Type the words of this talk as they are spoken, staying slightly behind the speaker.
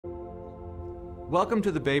Welcome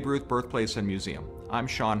to the Babe Ruth Birthplace and Museum. I'm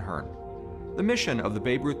Sean Hearn. The mission of the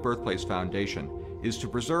Babe Ruth Birthplace Foundation is to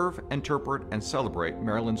preserve, interpret, and celebrate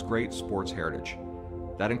Maryland's great sports heritage.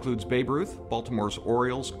 That includes Babe Ruth, Baltimore's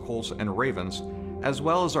Orioles, Colts, and Ravens, as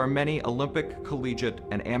well as our many Olympic, collegiate,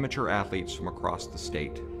 and amateur athletes from across the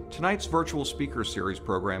state. Tonight's virtual speaker series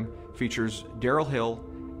program features Darryl Hill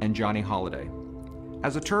and Johnny Holliday.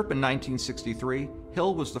 As a Terp in 1963,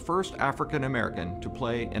 Hill was the first African American to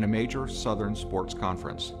play in a major Southern sports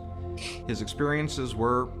conference. His experiences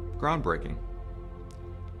were groundbreaking.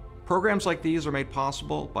 Programs like these are made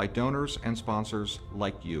possible by donors and sponsors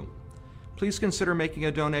like you. Please consider making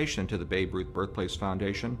a donation to the Babe Ruth Birthplace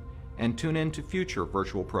Foundation and tune in to future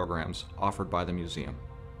virtual programs offered by the museum.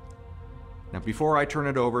 Now, before I turn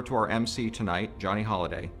it over to our MC tonight, Johnny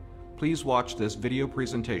Holliday, please watch this video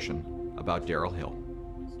presentation about Darryl Hill.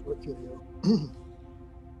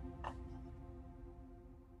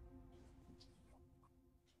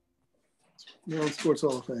 Maryland Sports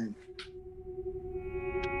Hall of Fame.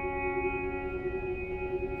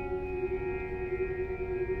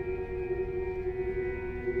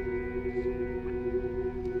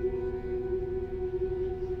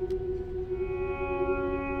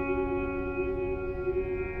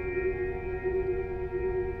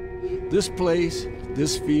 This place,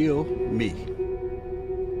 this field, me.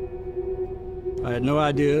 I had no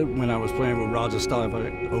idea when I was playing with Roger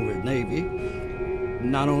Staubach over at Navy,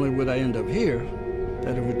 not only would I end up here,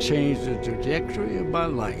 that it would change the trajectory of my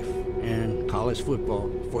life and college football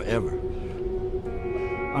forever.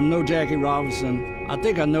 I'm no Jackie Robinson. I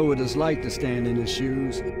think I know what it's like to stand in his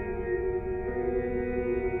shoes.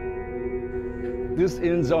 This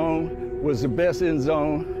end zone was the best end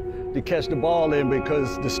zone to catch the ball in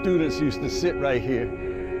because the students used to sit right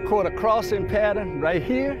here. Caught a crossing pattern right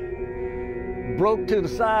here, broke to the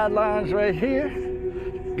sidelines right here,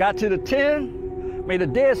 got to the 10, made a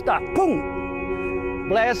dead stop, boom!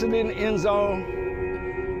 Blasted in the end zone,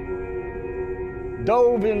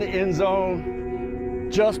 dove in the end zone,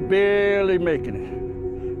 just barely making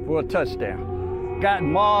it for a touchdown. Got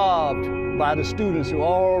mobbed by the students who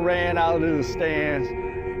all ran out of the stands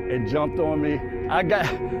and jumped on me. I got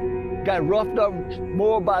roughed up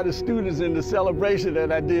more by the students in the celebration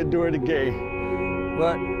than I did during the game.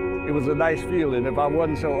 But it was a nice feeling. If I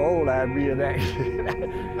wasn't so old, I'd reenact.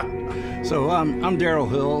 So I'm Darryl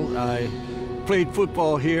Hill. I played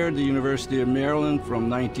football here at the University of Maryland from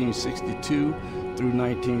 1962 through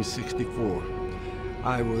 1964.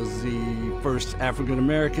 I was the first African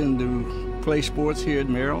American to play sports here at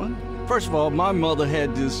Maryland. First of all, my mother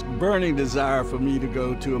had this burning desire for me to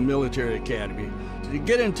go to a military academy. To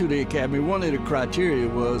get into the academy, one of the criteria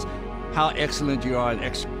was how excellent you are in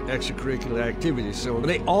extracurricular activities. So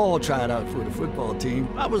they all tried out for the football team.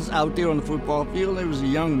 I was out there on the football field. There was a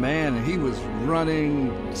young man, and he was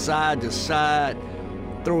running side to side,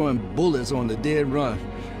 throwing bullets on the dead run.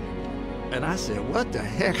 And I said, what the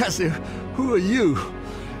heck? I said, who are you?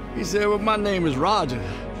 He said, well, my name is Roger.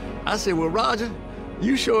 I said, well, Roger,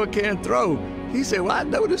 you sure can throw. He said, well, I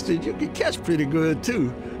noticed that you can catch pretty good,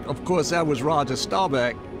 too. Of course, that was Roger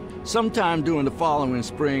Staubach. Sometime during the following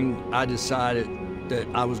spring, I decided that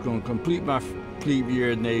I was going to complete my plebe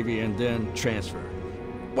year at Navy and then transfer.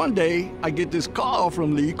 One day, I get this call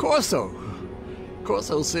from Lee Corso.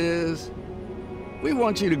 Corso says, we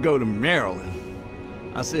want you to go to Maryland.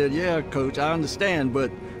 I said, yeah, Coach, I understand,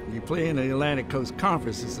 but you play in the Atlantic Coast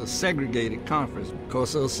Conference. It's a segregated conference.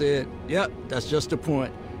 Corso said, yep, that's just the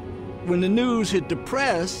point. When the news hit the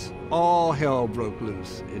press, all hell broke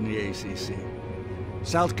loose in the ACC.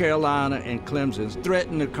 South Carolina and Clemson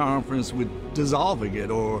threatened the conference with dissolving it,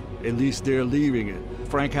 or at least they're leaving it.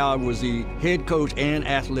 Frank Howard was the head coach and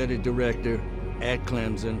athletic director at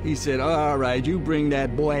Clemson. He said, all right, you bring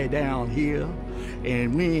that boy down here,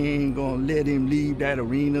 and we ain't gonna let him leave that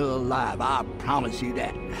arena alive. I promise you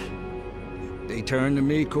that. They turned to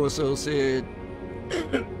me. Corso said,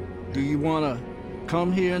 do you wanna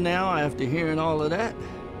come here now after hearing all of that?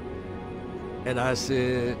 And I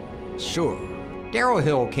said, sure. Darryl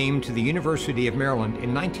Hill came to the University of Maryland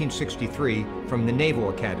in 1963 from the Naval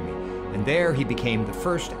Academy, and there he became the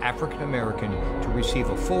first African American to receive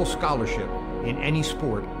a full scholarship in any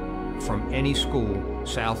sport from any school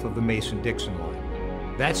south of the Mason-Dixon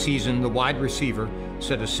line. That season, the wide receiver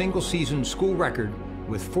set a single-season school record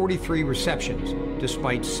with 43 receptions,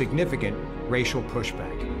 despite significant racial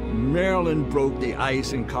pushback. Maryland broke the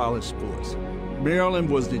ice in college sports. Maryland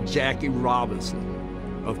was the Jackie Robinson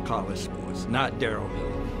of college sports, not Darryl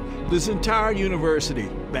Hill. This entire university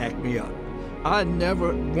backed me up. I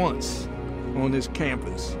never once on this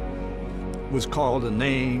campus was called a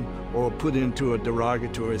name or put into a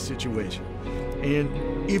derogatory situation.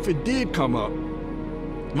 And if it did come up,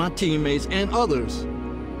 my teammates and others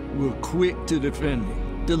were quick to defend me.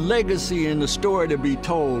 The legacy and the story to be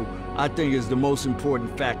told, I think, is the most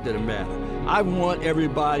important factor that matter. I want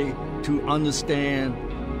everybody to understand,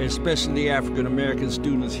 especially the African American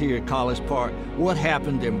students here at College Park, what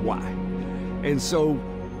happened and why. And so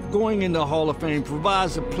going into the Hall of Fame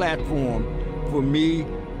provides a platform for me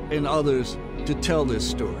and others to tell this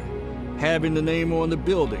story. Having the name on the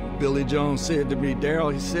building, Billy Jones said to me,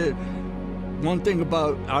 Darryl, he said, one thing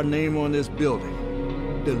about our name on this building,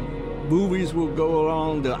 the movies will go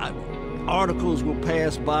along, the articles will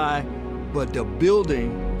pass by, but the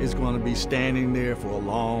building is going to be standing there for a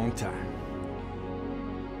long time.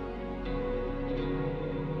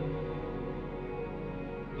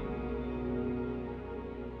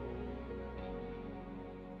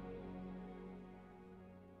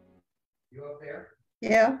 You up there?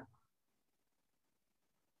 Yeah.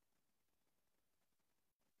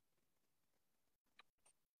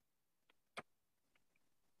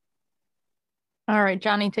 All right,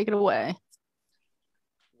 Johnny, take it away.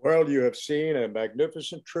 Well, you have seen a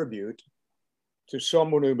magnificent tribute to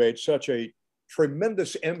someone who made such a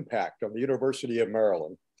tremendous impact on the University of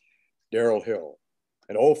Maryland, Darryl Hill,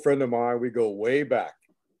 an old friend of mine. We go way back,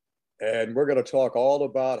 and we're going to talk all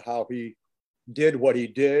about how he did what he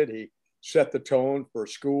did. He set the tone for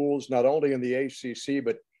schools, not only in the ACC,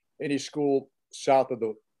 but any school south of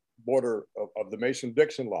the border of the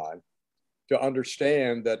Mason-Dixon line, to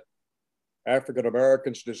understand that African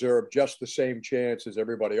Americans deserve just the same chance as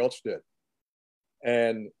everybody else did.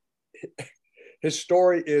 And his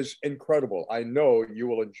story is incredible. I know you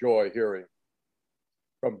will enjoy hearing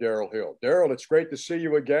from Darryl Hill. Darryl, it's great to see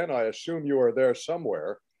you again. I assume you are there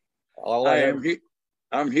somewhere. I'm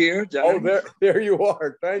here, Johnny. Oh, there you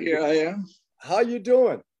are. Thank you. Here I am. How you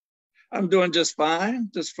doing? I'm doing just fine,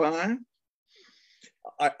 just fine.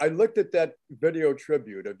 I looked at that video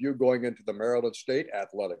tribute of you going into the Maryland State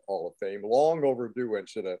Athletic Hall of Fame, long overdue,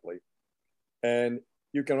 incidentally. And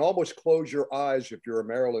you can almost close your eyes if you're a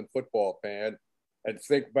Maryland football fan and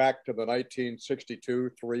think back to the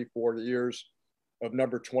 1962, 4 years of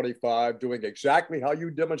number 25, doing exactly how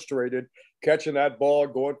you demonstrated, catching that ball,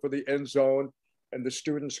 going for the end zone, and the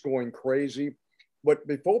students going crazy. But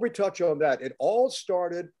before we touch on that, it all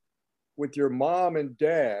started with your mom and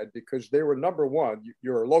dad, because they were, number one,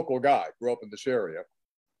 you're a local guy, grew up in this area,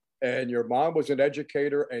 and your mom was an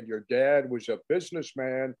educator and your dad was a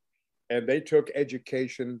businessman, and they took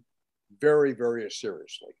education very, very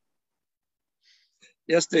seriously.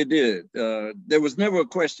 Yes, they did. There was never a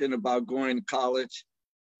question about going to college.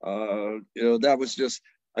 That was just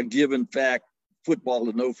a given fact, football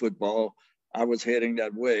or no football. I was heading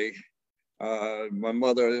that way. My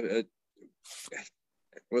mother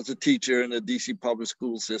was a teacher in the DC public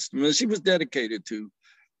school system, and she was dedicated to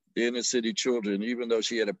the inner city children. Even though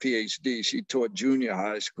she had a PhD, she taught junior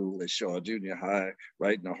high school at Shaw Junior High,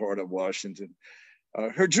 right in the heart of Washington.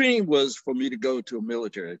 Her dream was for me to go to a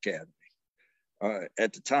military academy.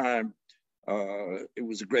 At the time, it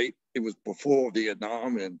was before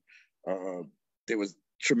Vietnam, and there was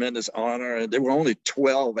tremendous honor. And there were only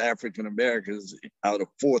 12 African Americans out of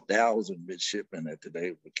 4,000 midshipmen at the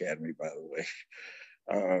Naval Academy, by the way.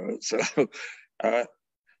 So I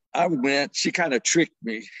went. She kind of tricked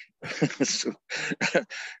me. So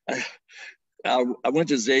I went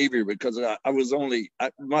to Xavier because I was only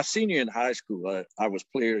my senior in high school. I was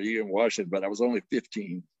player of the year in Washington, but I was only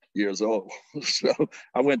 15 years old. So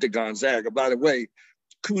I went to Gonzaga. By the way,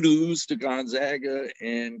 kudos to Gonzaga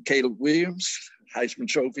and Caleb Williams, Heisman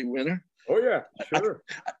Trophy winner. Oh yeah, sure.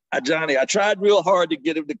 Johnny, I tried real hard to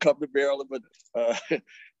get him to come to Maryland, but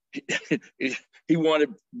he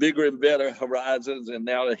wanted bigger and better horizons, and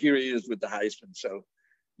now here he is with the Heisman. So,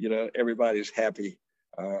 everybody's happy,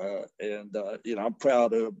 and I'm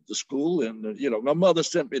proud of the school. And my mother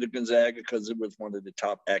sent me to Gonzaga because it was one of the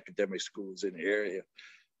top academic schools in the area.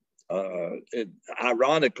 And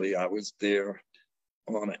ironically, I was there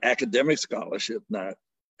on an academic scholarship, not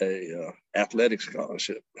a athletic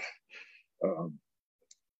scholarship.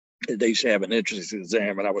 They used to have an entrance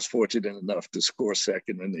exam, and I was fortunate enough to score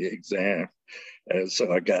second in the exam. And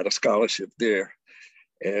so I got a scholarship there.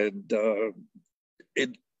 And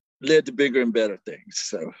it led to bigger and better things.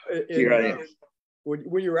 So here I am.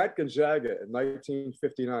 When you were at Gonzaga in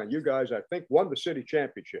 1959, you guys, I think, won the city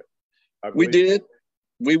championship. We did.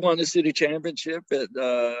 We won the city championship at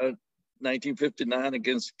 1959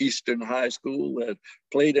 against Eastern High School that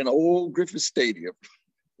played in old Griffith Stadium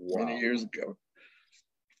many years ago.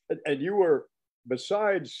 And you were,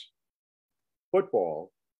 besides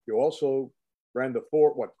football, you also ran the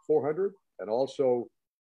 400 and also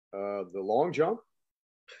the long jump?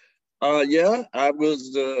 Yeah, I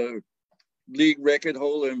was the league record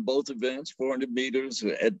holder in both events, 400 meters.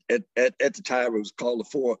 At the time, it was called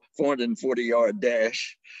the 440-yard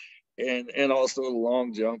dash, and also the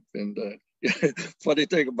long jump. And funny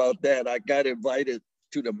thing about that, I got invited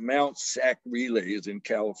to the Mount Sac relays in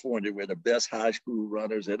California, where the best high school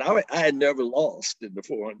runners, and I had never lost in the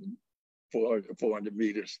 400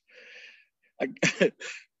 meters.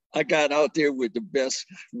 I got out there with the best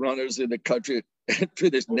runners in the country and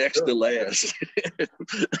finished next to last.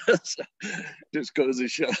 Just goes to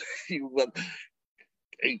show you what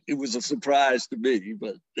it was a surprise to me,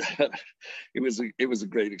 but it was a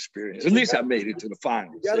great experience. At least I made it to the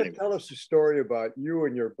finals. You got to tell us a story about you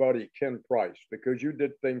and your buddy Ken Price, because you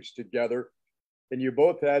did things together, and you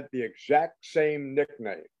both had the exact same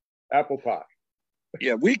nickname, Apple Pie.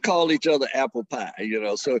 Yeah, we call each other Apple Pie.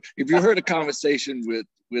 So if you heard a conversation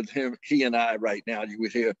with him, he and I right now, you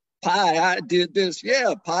would hear, Pie, I did this.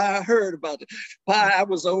 Yeah, Pie, I heard about it. Pie, I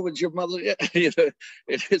was over at your mother. Yeah,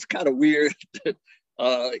 it's kind of weird.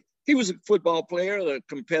 He was a football player, a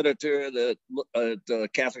competitor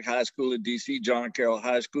at Catholic High School in DC, John Carroll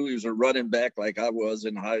High School. He was a running back like I was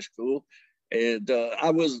in high school. And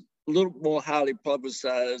I was a little more highly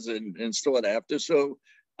publicized and sought after. So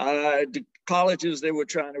the colleges, they were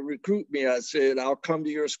trying to recruit me. I said, I'll come to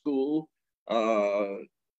your school.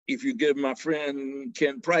 If you give my friend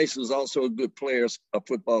Ken Price, who's also a good player, a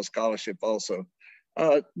football scholarship also.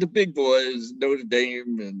 The big boys, Notre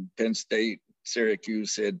Dame and Penn State,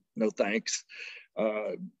 Syracuse said, no thanks.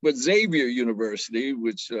 But Xavier University,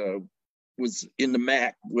 which was in the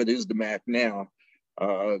MAC, what is the MAC now,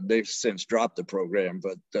 they've since dropped the program,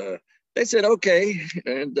 but they said, okay.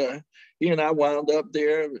 And he and I wound up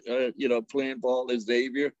there, playing ball at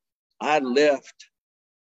Xavier. I left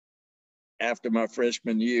after my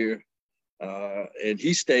freshman year, and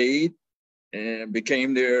he stayed and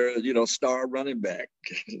became their, star running back.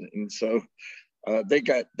 And so they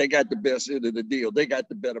got the best end of the deal. They got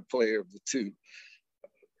the better player of the two.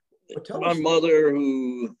 My mother,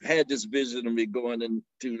 who had this vision of me going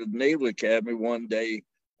into the Naval Academy one day,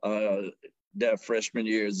 that freshman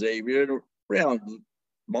year at Xavier, around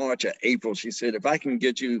March or April, she said, if I can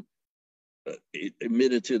get you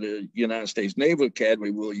admitted to the United States Naval Academy,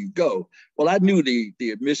 will you go? Well, I knew the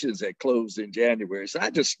admissions had closed in January, so I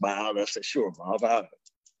just smiled. I said, sure, Mom,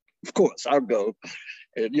 of course, I'll go.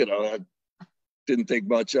 And, I didn't think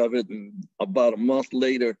much of it. And about a month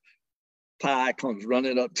later, Pie comes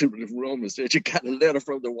running up to the room and said, you got a letter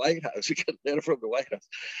from the White House. You got a letter from the White House.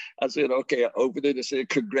 I said, okay. I opened it and said,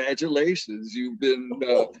 congratulations. You've been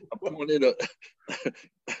appointed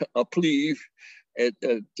a plebe at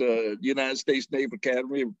United States Naval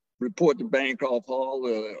Academy. Report to Bancroft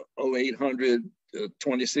Hall, 0800,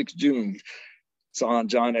 26 June. It's on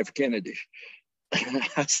John F. Kennedy.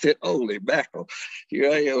 I said, holy mackerel.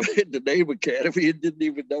 Here I am at the Naval Academy and didn't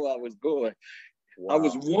even know I was going. Wow. I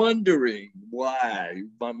was wondering why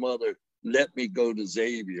my mother let me go to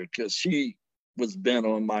Xavier, because she was bent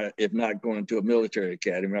on if not going to a military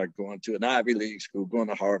academy, not going to an Ivy League school, going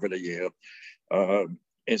to Harvard or Yale.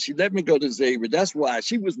 And she let me go to Xavier. That's why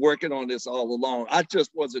she was working on this all along. I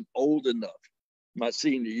just wasn't old enough my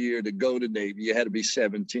senior year to go to Navy. You had to be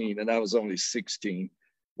 17, and I was only 16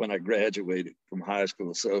 when I graduated from high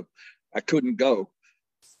school. So I couldn't go.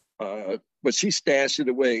 But she stashed it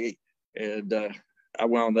away. And I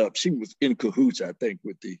wound up, she was in cahoots, I think,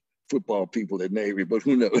 with the football people at Navy, but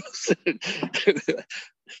who knows?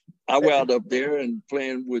 I wound up there and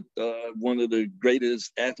playing with one of the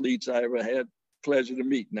greatest athletes I ever had pleasure to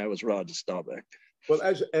meet, and that was Roger Staubach. Well,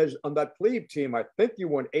 as on that plebe team, I think you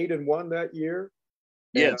won 8-1 that year.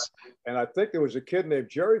 Yes. And I think there was a kid named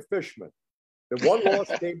Jerry Fishman. The one loss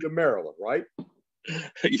came to Maryland, right?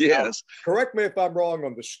 Yes. Now, correct me if I'm wrong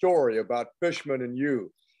on the story about Fishman and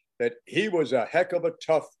you, that he was a heck of a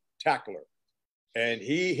tough tackler. And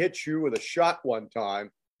he hit you with a shot one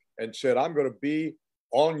time and said, I'm going to be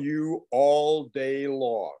on you all day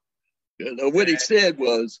long. What he said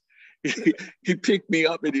was, he picked me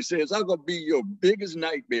up and he says, I'm going to be your biggest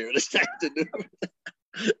nightmare this afternoon.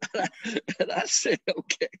 And I said,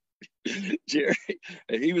 okay, Jerry.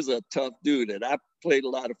 And he was a tough dude. And I played a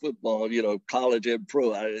lot of football, college and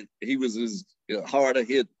pro. He was as hard a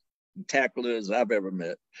hit tackler as I've ever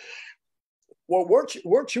met. Well,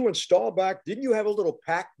 weren't you and Staubach, didn't you have a little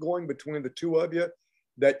pact going between the two of you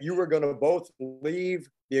that you were going to both leave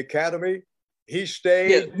the academy? He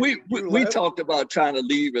stayed. Yeah, we talked about trying to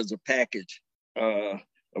leave as a package.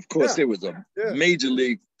 Of course, there was a major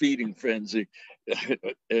league feeding frenzy.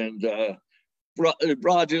 And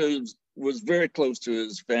Roger was very close to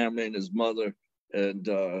his family and his mother.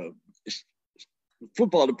 And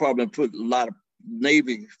football department put a lot of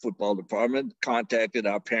Navy football department contacted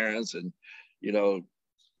our parents and, you know,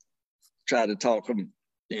 tried to talk them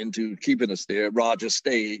into keeping us there. Roger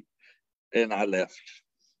stayed and I left.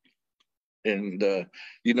 And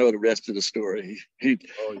you know the rest of the story. He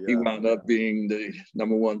wound up being the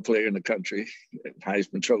 #1 player in the country,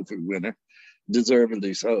 Heisman Trophy winner,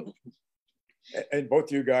 deservedly so. And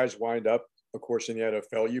both you guys wind up, of course, in the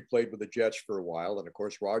NFL. You played with the Jets for a while, and of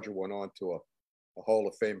course, Roger went on to a Hall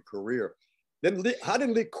of Fame career. Then, how did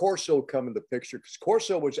Lee Corso come in the picture? Because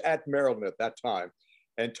Corso was at Maryland at that time,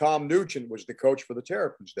 and Tom Nugent was the coach for the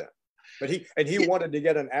Terrapins then. But he wanted to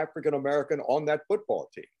get an African American on that football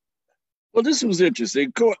team. Well, this was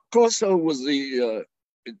interesting. Corso was the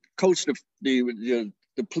coach of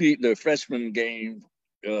the freshman game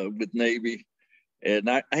with Navy, and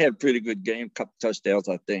I had a pretty good game, couple touchdowns,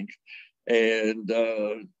 I think. And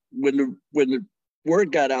when the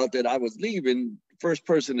word got out that I was leaving, the first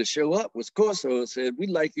person to show up was Corso and said,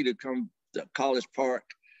 "We'd like you to come to College Park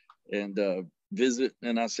and visit."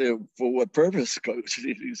 And I said, "For what purpose, Coach?"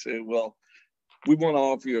 He said, "Well, we want to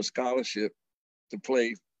offer you a scholarship to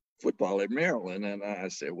play football at Maryland." And I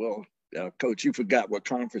said, "Well, Coach, you forgot what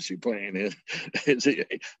conference you're playing in." It's the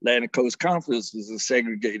Atlantic Coast Conference is a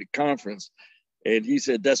segregated conference. And he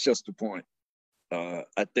said, "That's just the point.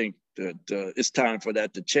 I think that it's time for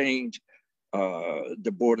that to change.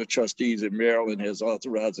 The Board of Trustees in Maryland has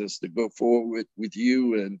authorized us to go forward with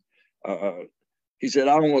you." And he said,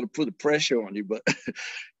 "I don't want to put the pressure on you, but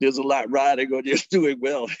there's a lot riding on you doing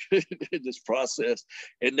well in this process."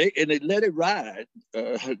 And they let it ride,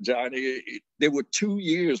 Johnny. There were 2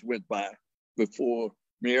 years went by before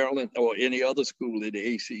Maryland or any other school in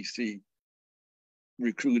the ACC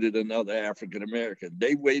recruited another African American.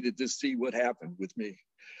 They waited to see what happened with me.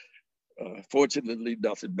 Fortunately,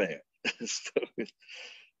 nothing bad.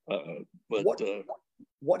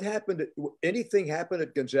 What happened? Anything happened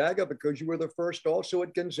at Gonzaga? Because you were the first also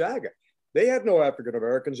at Gonzaga. They had no African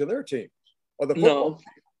Americans in their team or the football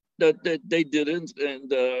team. They didn't,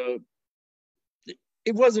 and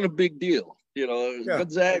it wasn't a big deal. You know, yeah.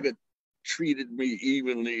 Gonzaga treated me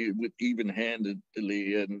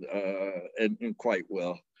even-handedly, and quite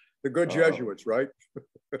well. The good Jesuits, right?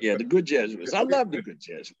 Yeah, the good Jesuits. I love the good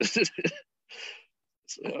Jesuits.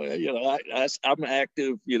 So, you know, I'm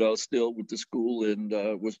active, you know, still with the school, and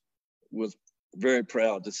was very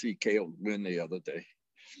proud to see Cale win the other day.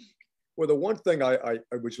 Well, the one thing I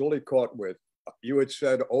was really caught with, you had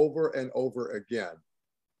said over and over again,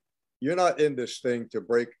 you're not in this thing to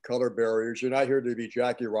break color barriers. You're not here to be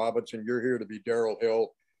Jackie Robinson. You're here to be Darryl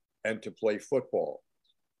Hill and to play football.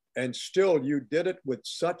 And still, you did it with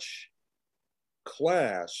such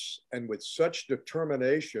class and with such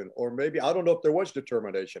determination, or maybe, I don't know if there was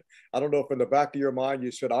determination. I don't know if in the back of your mind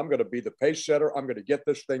you said, "I'm going to be the pace setter. I'm going to get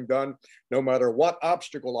this thing done no matter what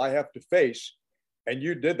obstacle I have to face." And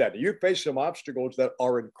you did that. You faced some obstacles that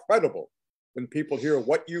are incredible when people hear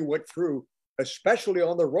what you went through, especially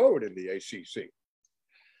on the road in the ACC.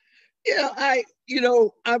 Yeah, I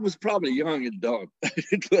was probably young and dumb.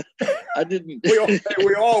 I didn't.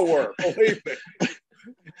 we all were, believe me.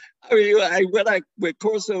 I mean, when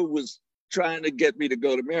Corso was trying to get me to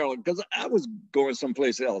go to Maryland, because I was going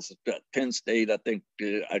someplace else, Penn State, I think,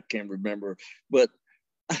 I can't remember. But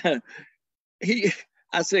I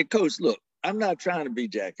said, "Coach, look, I'm not trying to be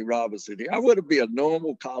Jackie Robinson here. I want to be a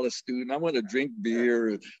normal college student. I want to drink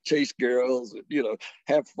beer, chase girls, you know,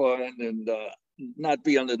 have fun, and not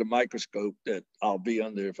be under the microscope that I'll be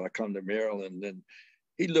under if I come to Maryland." And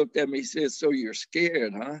he looked at me, he said, "So you're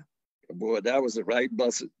scared, huh?" Boy, that was the right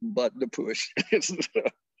button to push.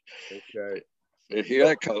 Okay. So here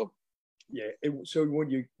I come. Yeah. So when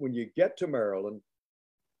you get to Maryland,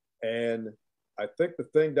 and I think the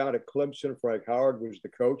thing down at Clemson, Frank Howard was the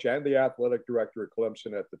coach and the athletic director at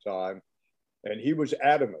Clemson at the time, and he was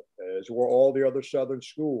adamant, as were all the other Southern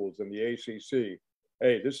schools in the ACC.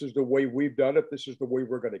 "Hey, this is the way we've done it. This is the way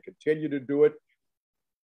we're going to continue to do it.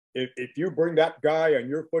 If you bring that guy on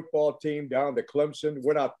your football team down to Clemson,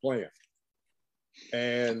 we're not playing."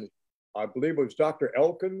 And I believe it was Dr.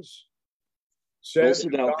 Elkins said,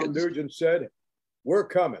 Tom Nugent said, "We're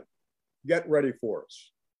coming. Get ready for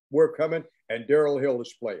us. We're coming." And Darryl Hill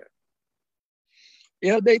is playing.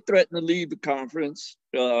 Yeah, they threatened to leave the conference.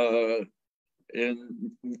 And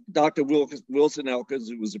Dr. Wilson Elkins,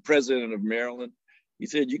 who was the president of Maryland, he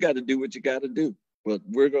said, "You got to do what you got to do. But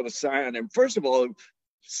we're going to sign him." First of all,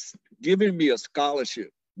 giving me a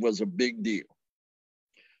scholarship was a big deal.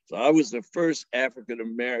 So I was the first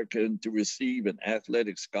African-American to receive an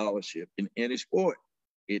athletic scholarship in any sport,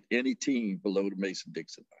 in any team below the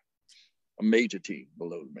Mason-Dixon line. a major team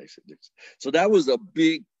below the Major Leagues. So that was a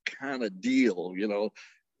big kind of deal, you know,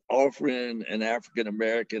 offering an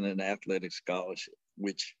African-American an athletic scholarship,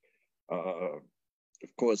 which, of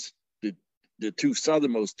course, the two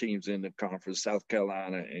southernmost teams in the conference, South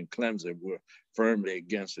Carolina and Clemson, were firmly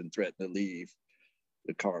against and threatened to leave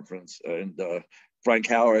the conference. And Frank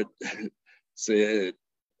Howard said,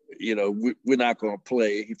 you know, we're not going to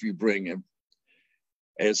play if you bring him.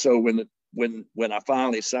 And so when I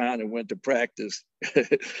finally signed and went to practice,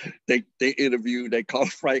 they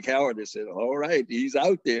called Frank Howard and said, all right, he's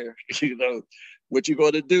out there, you know, what you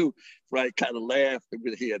going to do? Frank kind of laughed.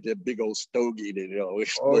 He had that big old stogie that, you know,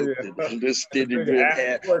 and this didn't really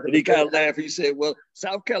have. And he kind of laughed. He said, well,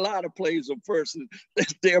 South Carolina plays them first. And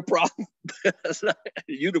that's their problem. The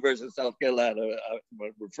University of South Carolina,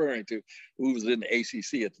 I'm referring to, who was in the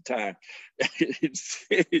ACC at the time.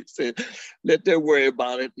 He said, let them worry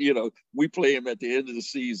about it. You know, we play them at the end of the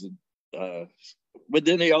season. But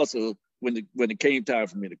then they also, when it came time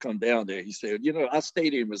for me to come down there, he said, you know, our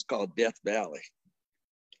stadium is called Death Valley.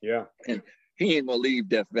 Yeah. And he ain't gonna leave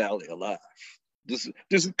Death Valley alive. This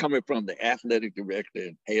is coming from the athletic director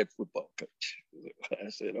and head football coach. I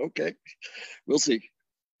said, okay, we'll see.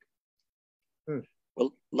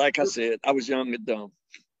 Well, like I said, I was young and dumb.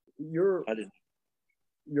 Your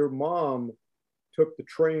mom took the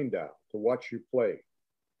train down to watch you play.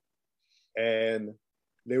 And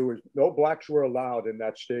there was no blacks were allowed in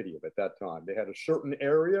that stadium at that time. They had a certain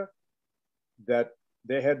area that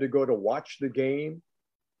they had to go to watch the game.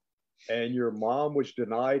 And your mom was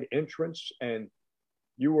denied entrance, and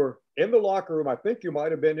you were in the locker room. I think you might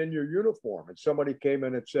have been in your uniform, and somebody came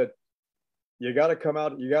in and said, you got to come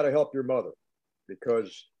out, you got to help your mother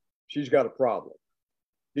because she's got a problem.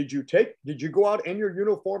 Did you go out in your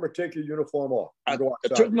uniform or take your uniform off? I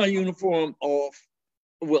took my uniform off.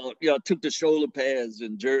 Well, yeah, I took the shoulder pads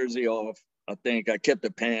and jersey off. I think I kept the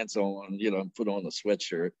pants on, you know, put on a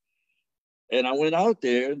sweatshirt. And I went out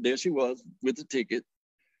there, and there she was with the ticket.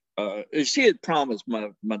 She had promised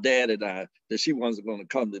my dad and I that she wasn't going to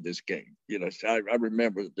come to this game. You know, I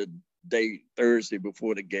remember the day Thursday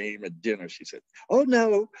before the game at dinner, she said, oh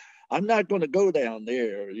no, I'm not going to go down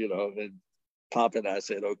there, you know. And Pop and I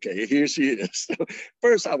said, okay, here she is.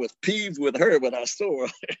 First I was peeved with her when I saw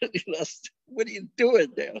her. You know, what are you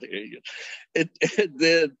doing down here? And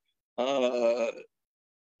then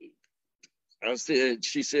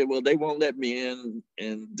she said, well, they won't let me in.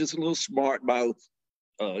 And this little smart mouth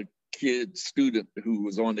student who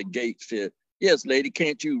was on the gate said, yes, lady,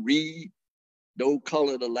 can't you read? No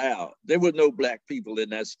colored allowed. There were no black people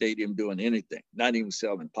in that stadium doing anything, not even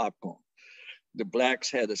selling popcorn. The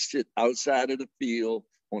blacks had to sit outside of the field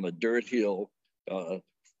on a dirt hill,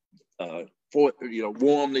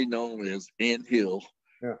 warmly known as Ant Hill.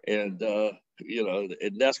 Yeah. And, you know,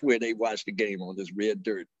 and that's where they watched the game, on this red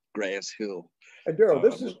dirt grass hill. And Darryl,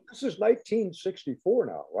 this is 1964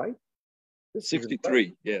 now, right?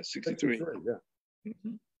 63, yeah, 63. Yeah.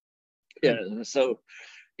 Mm-hmm. Yeah, so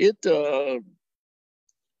it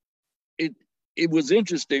was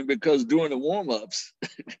interesting because during the warm-ups,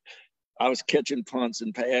 I was catching punts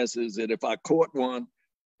and passes, and if I caught one,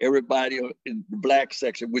 everybody in the black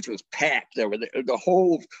section, which was packed, the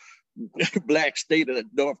whole black state of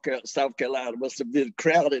South Carolina must have been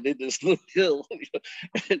crowded in this little hill,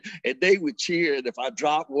 and they would cheer. And if I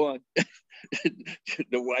dropped one,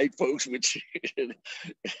 the white folks would cheer, and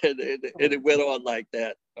it went on like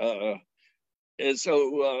that. And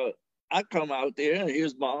so I come out there, and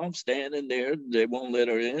here's Mom standing there. They won't let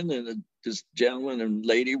her in, and this gentleman and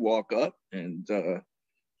lady walk up, and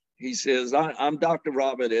he says, I'm Dr.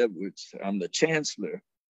 Robert Edwards. I'm the chancellor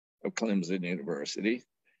of Clemson University.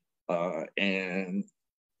 And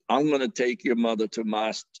I'm going to take your mother to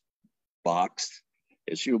my box,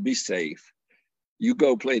 and she'll be safe. You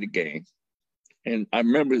go play the game. And I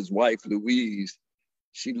remember his wife, Louise,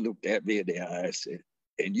 she looked at me in the eye and said,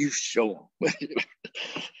 and you show them.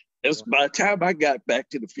 That's by the time I got back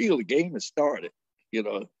to the field, the game had started. You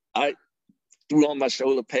know, I threw on my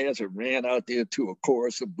shoulder pads and ran out there to a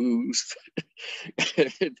chorus of boos.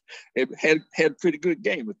 It had a pretty good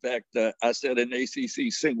game. In fact, I set an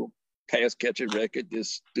ACC single pass catching record.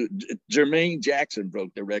 Jermaine Jackson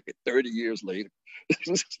broke the record 30 years later.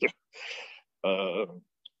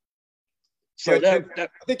 So I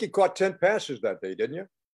think you caught 10 passes that day, didn't you?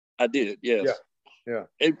 I did, yes. Yeah.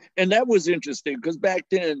 And that was interesting because back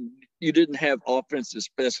then you didn't have offensive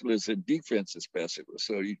specialists and defensive specialists.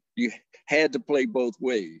 So you had to play both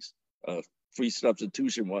ways. Free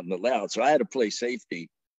substitution wasn't allowed. So I had to play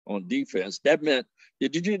safety on defense. That meant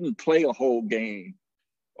that you didn't play a whole game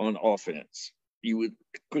on offense. You would,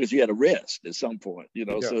 because you had a rest at some point, you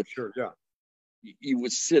know. Yeah, so sure, yeah. you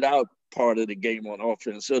would sit out part of the game on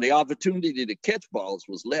offense. So the opportunity to catch balls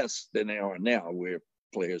was less than they are now, where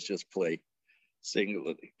players just play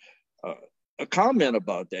singularly. A comment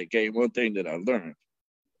about that game, one thing that I learned,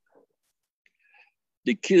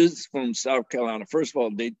 the kids from South Carolina, first of all,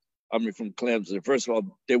 from Clemson, first of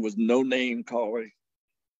all, there was no name calling.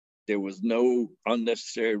 There was no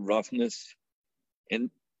unnecessary roughness. And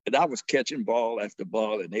I was catching ball after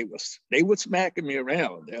ball, and they were smacking me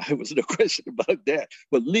around. There was no question about that,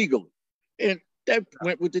 but legally. And that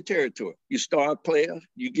went with the territory. You star player,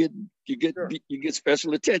 you get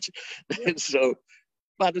special attention. And so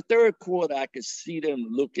by the third quarter, I could see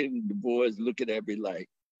them the boys looking at me like,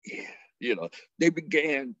 yeah, they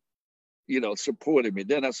began, supporting me.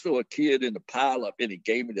 Then I saw a kid in the pileup, and he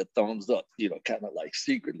gave me the thumbs up, kind of like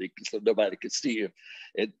secretly, so nobody could see him.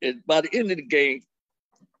 And by the end of the game,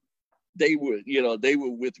 they were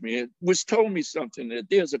with me, which told me something, that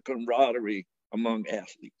there's a camaraderie among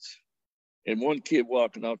athletes. And one kid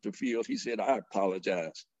walking off the field, he said, "I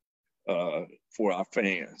apologize for our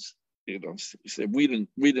fans." He said, we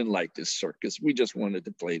didn't like this circus. We just wanted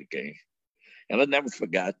to play the game. And I never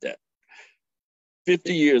forgot that.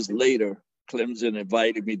 50 years later, Clemson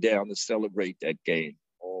invited me down to celebrate that game.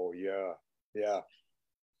 Oh, yeah, yeah.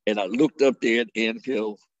 And I looked up there at Ant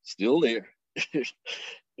Hill, still there,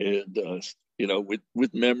 and,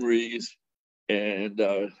 with memories. And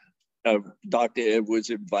Dr. Edwards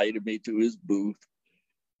invited me to his booth.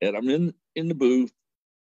 And I'm in the booth,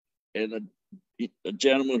 and a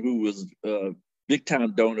gentleman who was a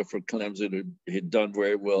big-time donor for Clemson had done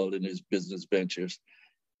very well in his business ventures.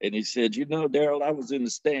 And he said, Darryl, I was in the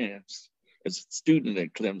stands as a student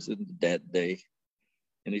at Clemson that day.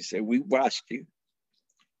 And he said, we watched you.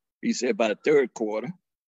 He said, by the third quarter,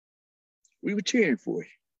 we were cheering for you.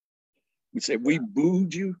 We said, we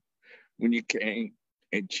booed you when you came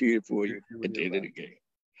and cheered for you at the end of the game.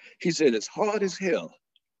 He said, it's hard as hell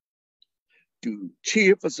to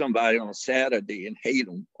cheer for somebody on Saturday and hate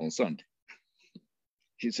them on Sunday.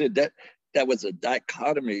 He said that was a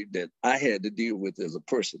dichotomy that I had to deal with as a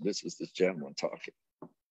person. This was this gentleman talking.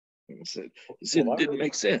 He said it didn't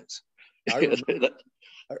make sense. And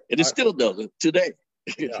it still doesn't today.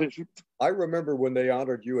 Yeah. I remember when they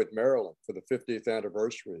honored you at Maryland for the 50th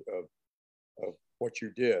anniversary of what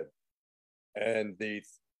you did, and the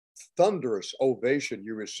thunderous ovation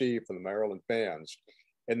you received from the Maryland fans.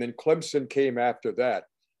 And then Clemson came after that.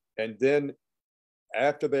 And then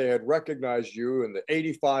after they had recognized you, and the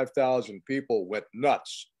 85,000 people went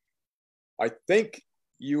nuts, I think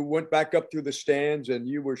you went back up through the stands and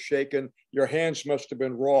you were shaking. Your hands must have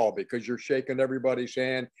been raw, because you're shaking everybody's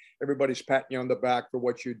hand. Everybody's patting you on the back for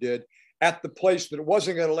what you did at the place that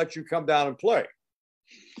wasn't going to let you come down and play.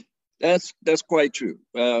 That's quite true.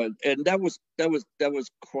 And that was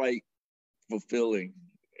quite fulfilling.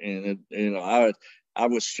 And I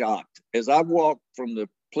was shocked as I walked from the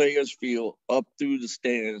players' field up through the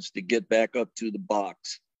stands to get back up to the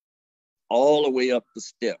box, all the way up the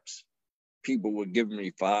steps. People were giving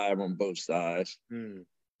me five on both sides.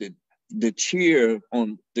 The cheer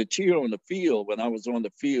on the field, when I was on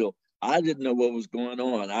the field, I didn't know what was going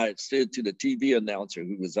on. I had said to the TV announcer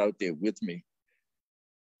who was out there with me,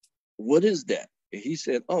 "What is that?" And he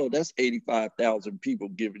said, "Oh, that's 85,000 people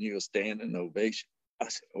giving you a standing ovation." I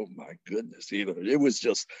said, "Oh my goodness." It was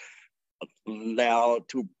just loud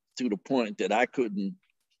to the point that I couldn't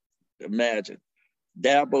imagine.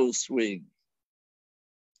 Dabo's swing.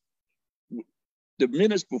 The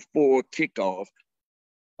minutes before kickoff,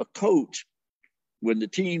 a coach, when the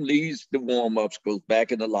team leaves the warm-ups, goes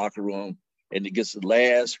back in the locker room and he gets the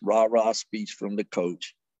last rah-rah speech from the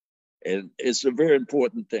coach. And it's a very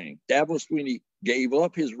important thing. Dabo Swinney gave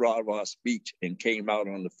up his rah-rah speech and came out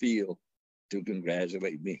on the field to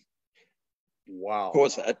congratulate me. Wow. Of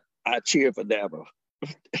course, I cheer for Dabo.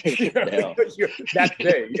 That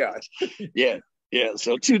day, Yeah.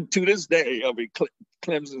 So to this day,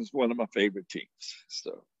 Clemson's one of my favorite teams.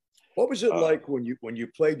 So, what was it like when you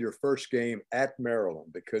played your first game at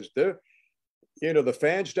Maryland? Because the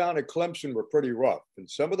fans down at Clemson were pretty rough, and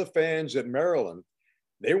some of the fans at Maryland,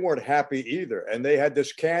 they weren't happy either. And they had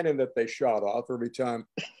this cannon that they shot off every time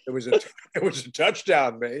it was a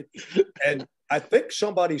touchdown made. And I think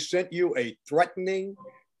somebody sent you a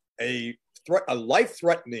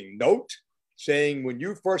life-threatening note saying, when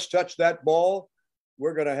you first touch that ball,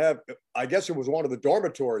 we're going to have, I guess it was one of the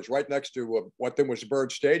dormitories right next to what then was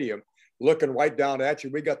Bird Stadium, looking right down at you.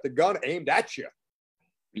 We got the gun aimed at you.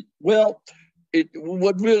 Well,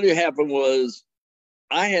 what really happened was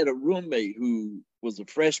I had a roommate who was a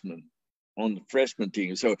freshman on the freshman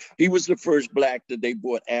team. So he was the first black that they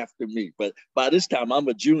brought after me. But by this time, I'm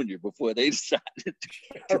a junior before they decided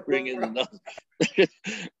to bring in another.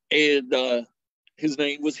 And his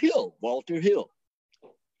name was Hill, Walter Hill.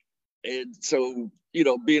 And so, you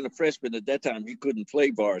know, being a freshman at that time, he couldn't play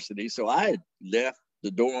varsity. So I had left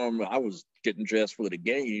the dorm. I was getting dressed for the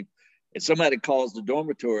game. And somebody calls the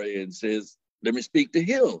dormitory and says, let me speak to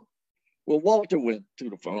Hill. Well, Walter went to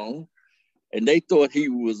the phone and they thought he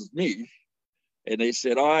was me. And they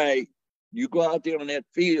said, all right, you go out there on that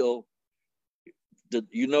field,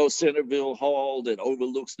 you know, Centerville Hall that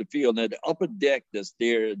overlooks the field. Now, the upper deck that's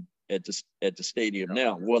there at the stadium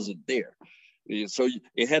now wasn't there. So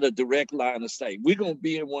it had a direct line of sight. We're going to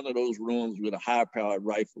be in one of those rooms with a high-powered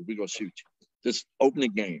rifle. We're going to shoot you. Just open the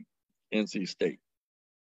game, NC State.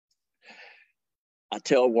 I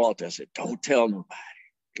tell Walter, I said, don't tell nobody.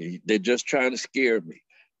 Okay? They're just trying to scare me.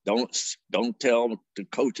 Don't tell the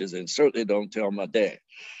coaches, and certainly don't tell my dad.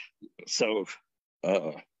 So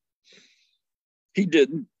he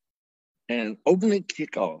didn't. And opening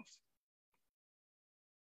kickoff,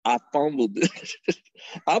 I fumbled it.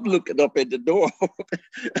 I'm looking up at the door. I'm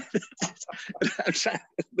trying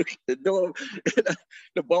to look at the door. And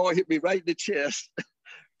the ball hit me right in the chest.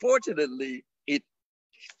 Fortunately, it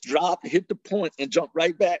dropped, hit the point, and jumped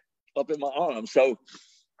right back up in my arm. So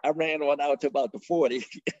I ran on out to about the 40. A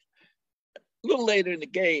little later in the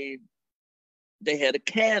game, they had a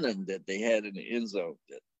cannon that they had in the end zone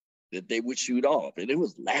that they would shoot off. And it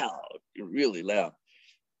was loud, really loud.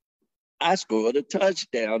 I scored a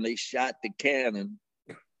touchdown. They shot the cannon,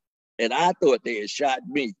 and I thought they had shot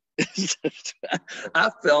me.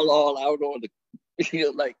 I fell all out on the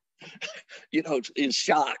field, like, you know, in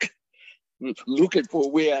shock, looking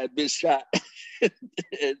for where I'd been shot.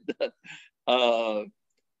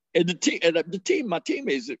 And the team, my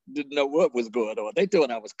teammates didn't know what was going on. They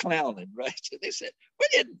thought I was clowning, right? So they said, "What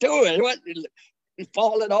are you doing? What?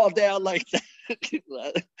 Falling all down like that?"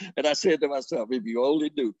 And I said to myself, if you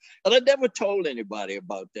only knew. And I never told anybody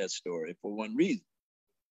about that story for one reason.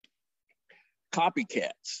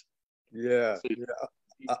 Copycats. Yeah, So,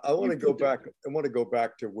 yeah. I want to go back. I want to go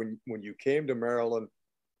back to when you came to Maryland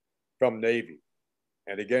from Navy,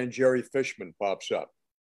 and again Jerry Fishman pops up,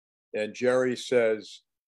 and Jerry says,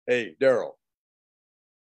 "Hey, Darryl,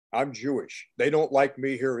 I'm Jewish. They don't like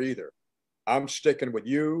me here either. I'm sticking with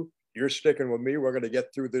you. You're sticking with me. We're going to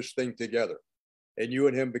get through this thing together." And you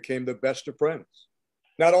and him became the best of friends.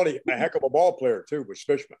 Not only a heck of a ball player, too, was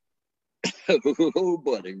Fishman. Oh,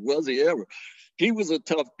 buddy, was he ever. He was a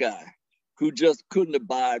tough guy who just couldn't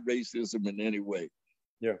abide racism in any way.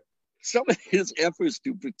 Yeah. Some of his efforts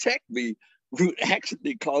to protect me were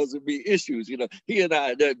actually causing me issues. You know, he and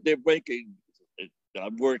I, they're making,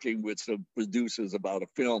 I'm working with some producers about a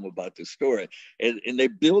film about this story, and they're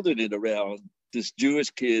building it around this Jewish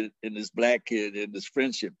kid and this black kid and this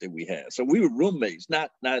friendship that we had. So we were roommates,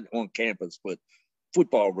 not on campus, but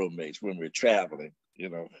football roommates when we were traveling. You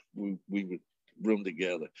know, we would room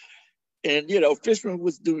together. And, you know, Fishman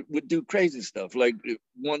would do crazy stuff. Like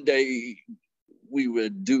one day we were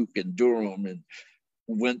at Duke and Durham, and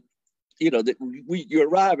when, you know, you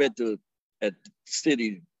arrive at the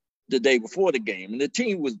city the day before the game, and the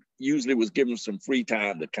team usually was given some free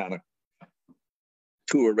time to kind of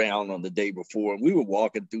tour around on the day before. And we were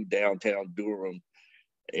walking through downtown Durham,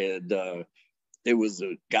 and there was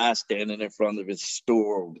a guy standing in front of his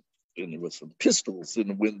store, and there was some pistols in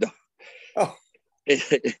the window. Oh. And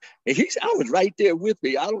I was right there with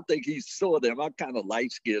me. I don't think he saw them. I'm kind of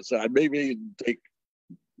light skinned, so I maybe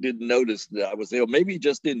didn't notice that I was there. Maybe he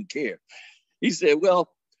just didn't care. He said,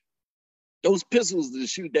 "Well, those pistols to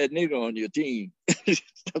shoot that nigga on your team."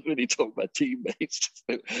 That's when he told my teammates.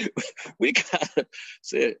 We kind of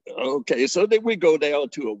said, okay. So then we go down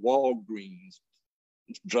to a Walgreens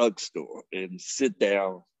drugstore and sit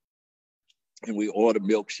down, and we order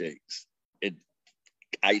milkshakes and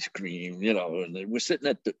ice cream, you know, and we're sitting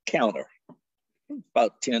at the counter,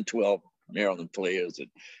 about 10, 12 Maryland players, and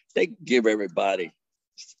they give everybody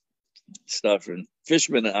stuff. And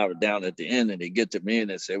Fishman and I were down at the end, and they get to me and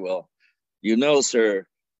they say, "Well, you know, sir,"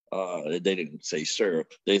 they didn't say sir,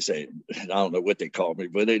 they say, I don't know what they call me,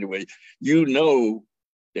 but anyway, "You know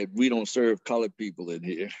that we don't serve colored people in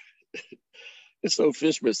here." And so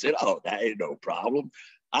Fishman said, "Oh, that ain't no problem.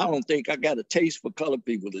 I don't think I got a taste for colored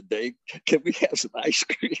people today. Can we have some ice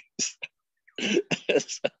cream?"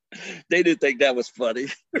 They didn't think that was funny.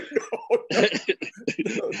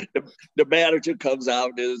 The manager comes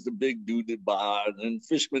out, there's the big dude at the bar, and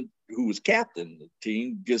Fishman, who was captain of the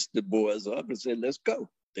team, gets the boys up and said, "Let's go.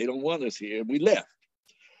 They don't want us here." And we left.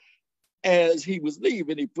 as he was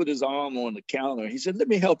leaving, he put his arm on the counter. He said, "Let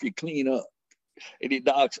me help you clean up." And he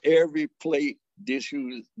knocks every plate, dish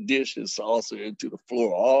and saucer into the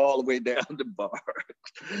floor all the way down the bar.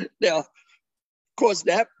 Now, of course,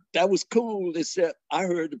 that was cool, except I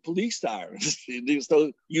heard the police sirens.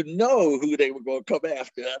 So you know who they were going to come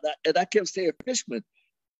after. And I kept saying, "Fishman,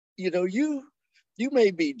 you know, you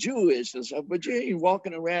may be Jewish and stuff, but you ain't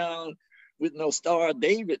walking around with no Star of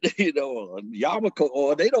David, you know, or yarmulke,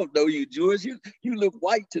 or they don't know you Jewish. You look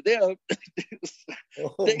white to them."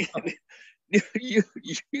 You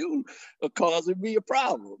are causing me a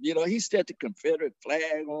problem. You know, he set the Confederate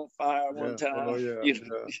flag on fire one time. Oh, yeah.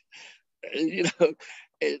 You know,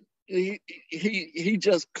 and he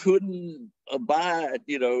just couldn't abide,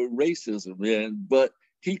 you know, racism. But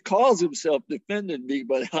he calls himself defending me,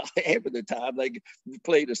 but half of the time, like we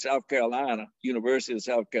played at South Carolina, University of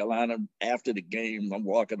South Carolina, after the game, I'm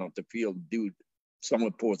walking off the field, dude,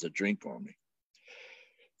 someone pours a drink on me.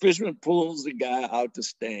 Fishman pulls the guy out the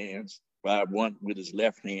stands by one with his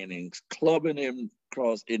left hand and clubbing him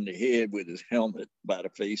across in the head with his helmet by the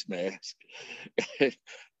face mask.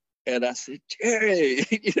 And I said, "Jerry,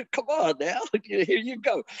 come on now, here you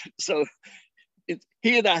go." So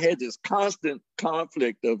he and I had this constant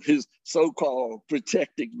conflict of his so-called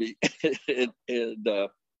protecting me,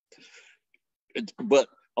 but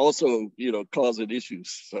also, you know, causing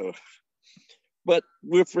issues. So, but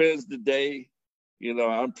we're friends today. You know,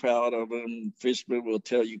 I'm proud of him. Fishman will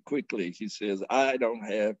tell you quickly. He says, "I don't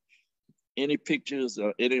have any pictures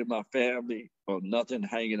of any of my family or nothing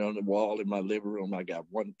hanging on the wall in my living room. I got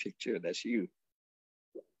one picture, and that's you."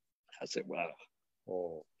 I said, "Wow."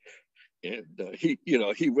 Oh. And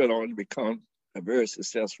he went on to become a very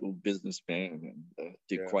successful businessman and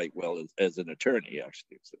did quite well as an attorney,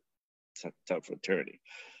 actually. It's a tough attorney.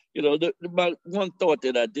 You know, my one thought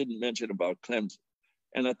that I didn't mention about Clemson,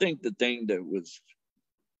 and I think the thing that was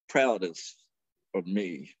proudest of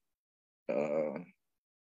me,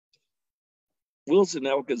 Wilson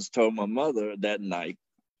Elkins told my mother that night,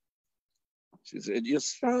 she said, "Your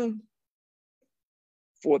son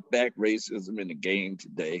fought back racism in the game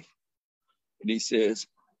today." And he says,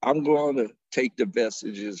 "I'm going to take the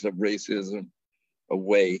vestiges of racism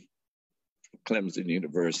away from Clemson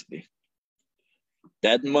University."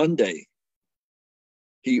 That Monday,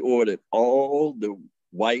 he ordered all the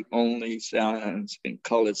white-only signs and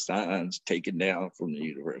colored signs taken down from the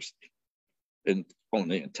university and on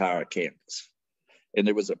the entire campus. And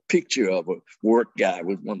there was a picture of a work guy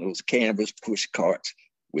with one of those canvas push carts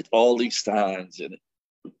with all these signs in it.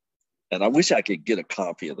 And I wish I could get a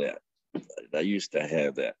copy of that. I used to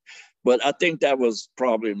have that. But I think that was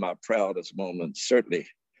probably my proudest moment, certainly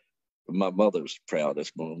my mother's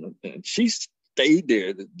proudest moment. And she stayed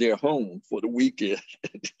their home for the weekend.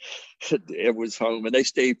 It was home, and they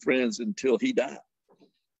stayed friends until he died.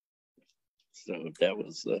 So that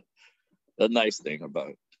was a nice thing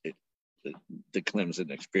about it, the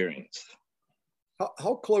Clemson experience.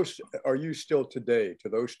 How close are you still today to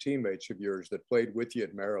those teammates of yours that played with you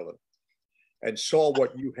at Maryland and saw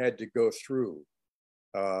what you had to go through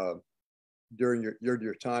during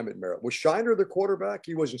your time at Maryland? Was Shiner the quarterback?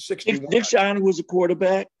 He was in 61. Nick Shiner was a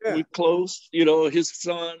quarterback. Yeah. We're close. You know, his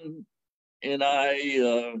son and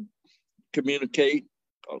I communicate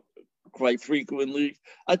quite frequently.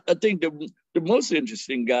 I think the most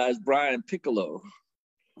interesting guy is Brian Piccolo.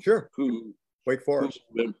 Sure. Who Wake Forest.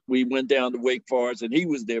 We went down to Wake Forest, and he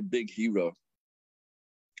was their big hero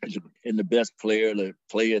and the best player to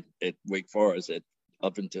play at Wake Forest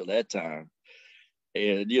up until that time.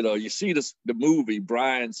 And, you know, you see the movie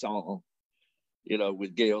Brian song, you know,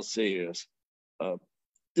 with Gail Sayers.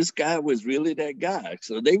 This guy was really that guy.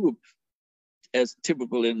 So they were, as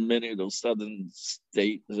typical in many of those southern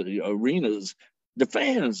state arenas, the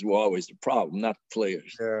fans were always the problem, not the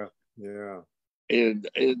players. Yeah, yeah. And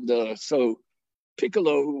so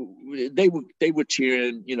Piccolo, they were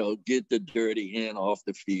cheering, you know, get the dirty end off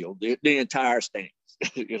the field. The entire stands,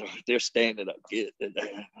 you know, they're standing up.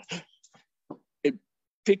 And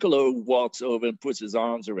Piccolo walks over and puts his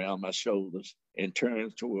arms around my shoulders and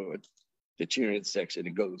turns toward the cheering section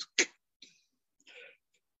and goes,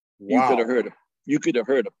 wow. You could have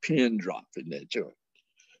heard a pin drop in that joint.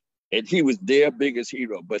 And he was their biggest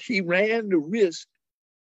hero, but he ran the risk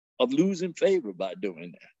of losing favor by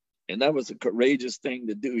doing that. And that was a courageous thing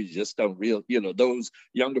to do. You just don't those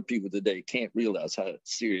younger people today can't realize how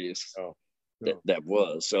serious that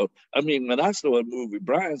was. So, I mean, when I saw a movie,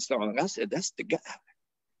 Brian's song, I said, that's the guy.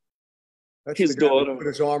 That's his daughter put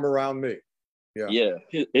his arm around me. Yeah.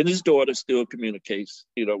 Yeah. And his daughter still communicates,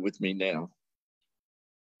 you know, with me now,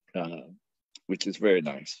 which is very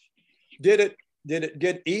nice. Did did it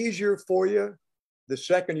get easier for you the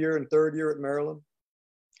second year and third year at Maryland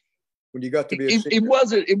when you got to be a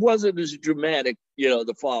senior? It wasn't as dramatic,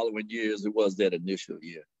 the following year as it was that initial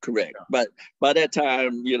year. Correct. Yeah. But by that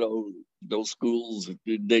time, those schools,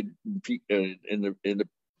 they in the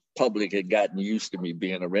public had gotten used to me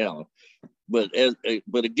being around. But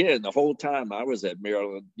again, the whole time I was at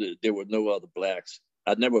Maryland, there were no other blacks.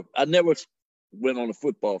 I never went on a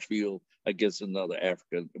football field against another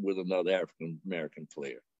African American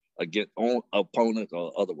player, against opponent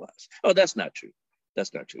or otherwise. Oh, that's not true.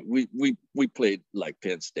 That's not true. We played like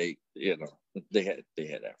Penn State. They had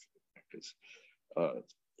African Americans.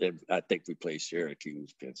 And I think we played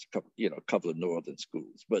Syracuse, a couple of northern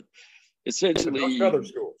schools, but essentially no southern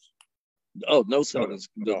schools. Oh, no southern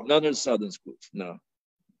schools. No. None of the southern schools. No.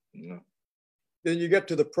 Then you get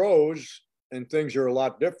to the pros, and things are a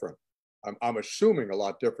lot different. I'm assuming a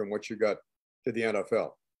lot different once you got to the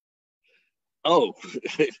NFL. Oh,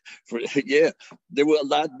 yeah, they were a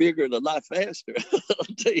lot bigger and a lot faster.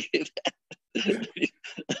 I'll tell you that.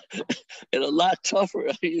 And a lot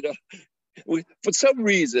tougher, for some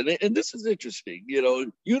reason, and this is interesting,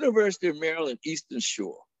 University of Maryland, Eastern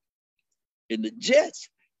Shore, and the Jets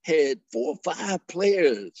had 4 or 5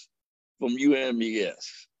 players from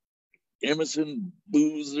UMES. Emerson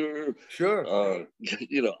Boozer, sure,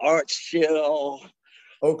 Art Shell,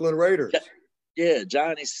 Oakland Raiders,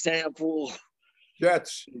 Johnny Sample,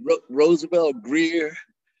 Jets, Roosevelt Greer,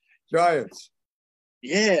 Giants.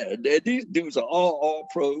 Yeah, these dudes are all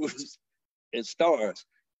pros and stars.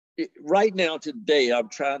 Right now, today, I'm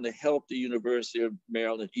trying to help the University of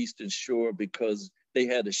Maryland Eastern Shore because they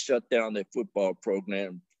had to shut down their football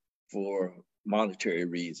program for monetary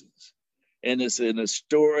reasons. And it's an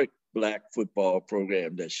historic Black football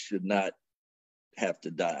program that should not have to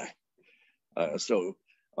die. So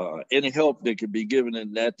any help that can be given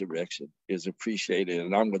in that direction is appreciated.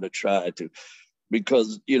 And I'm going to try to,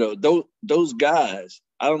 because, those guys,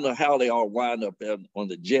 I don't know how they all wind up on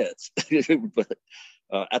the Jets, but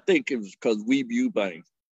I think it was because Weeb Eubank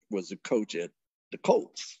was the coach at the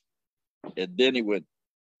Colts. And then he went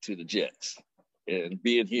to the Jets. And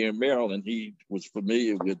being here in Maryland, he was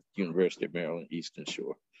familiar with University of Maryland Eastern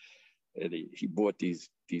Shore. And he brought these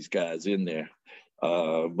guys in there.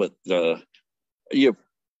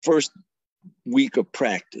 First week of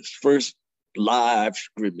practice, first live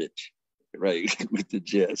scrimmage, right, with the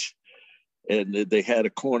Jets. And they had a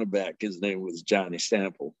cornerback, his name was Johnny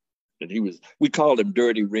Sample. And we called him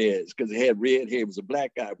Dirty Reds because he had red hair. He was a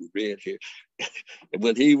black guy with red hair.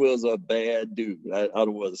 But he was a bad dude. I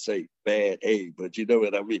don't want to say bad but you know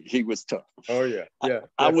what I mean? He was tough. Oh, yeah. Yeah.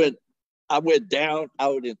 I went down,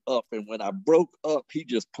 out, and up. And when I broke up, he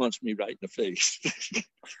just punched me right in the face.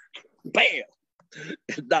 Bam!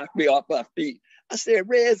 It knocked me off my feet. I said,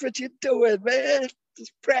 Reds, what you doing, man?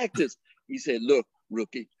 Just practice. He said, look,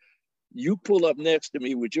 rookie, you pull up next to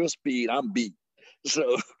me with your speed, I'm beat.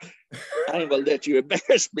 So I ain't gonna let you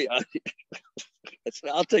embarrass me out here. I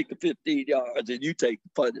said, I'll take the 15 yards and you take the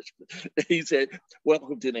punishment. He said,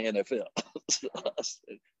 welcome to the NFL. So I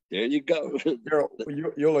said, there you go. Darryl,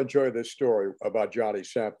 you'll enjoy this story about Johnny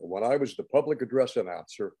Sample. When I was the public address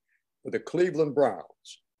announcer for the Cleveland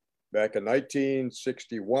Browns back in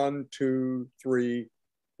 1961, 2, 3,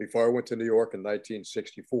 before I went to New York in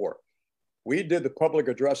 1964, we did the public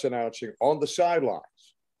address announcing on the sidelines.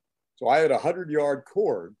 So I had a 100-yard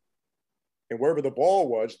cord, and wherever the ball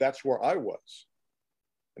was, that's where I was.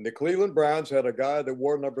 And the Cleveland Browns had a guy that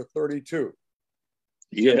wore number 32.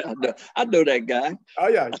 Yeah, I know that guy. Oh,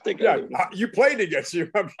 yeah. You played against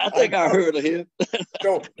him. I think I heard of him.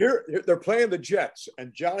 So here they're playing the Jets,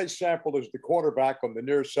 and Johnny Sample is the quarterback on the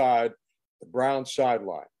near side, the Browns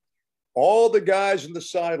sideline. All the guys in the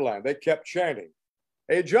sideline, they kept chanting,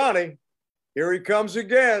 hey, Johnny, here he comes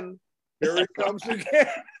again. Here he comes again.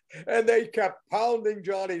 And they kept pounding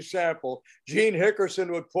Johnny Sample. Gene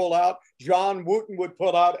Hickerson would pull out, John Wooten would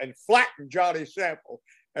pull out and flatten Johnny Sample.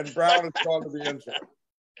 And Brown had gone to the end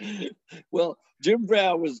zone. Well, Jim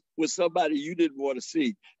Brown was somebody you didn't want to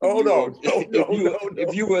see. No.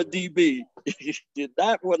 If you were a DB, you did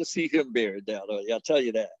not want to see him buried down. I'll tell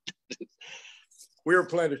you that. We were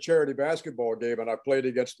playing a charity basketball game, and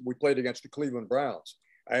we played against the Cleveland Browns.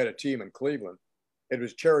 I had a team in Cleveland. It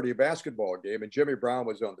was a charity basketball game, and Jimmy Brown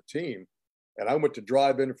was on the team. And I went to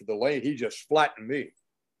drive in for the lane. He just flattened me.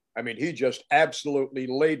 I mean, he just absolutely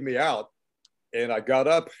laid me out. And I got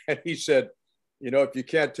up, and he said, if you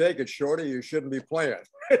can't take it, Shorty, you shouldn't be playing.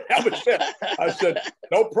 That was it. I said,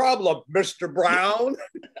 no problem, Mr. Brown.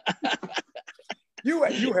 You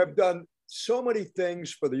have done so many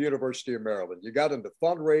things for the University of Maryland. You got into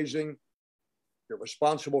fundraising. You're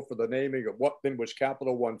responsible for the naming of what then was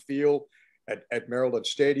Capital One Field at Maryland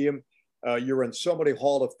Stadium. You're in so many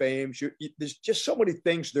Hall of Fames. There's just so many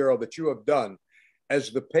things there that you have done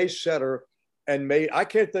as the pace setter and made. I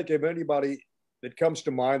can't think of anybody that comes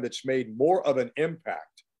to mind that's made more of an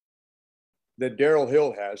impact than Darryl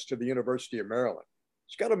Hill has to the University of Maryland.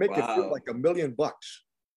 It's got to make it feel like $1 million.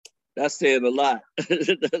 That's saying a lot.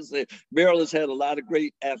 Maryland's had a lot of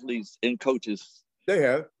great athletes and coaches. They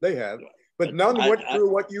have. But none went through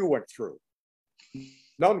what you went through.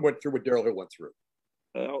 None went through what Darryl Hill went through.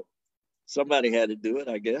 Well, somebody had to do it,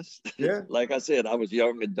 I guess. Yeah. Like I said, I was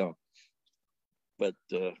young and dumb. But,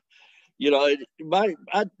 I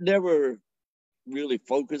never really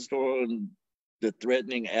focused on the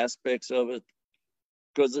threatening aspects of it.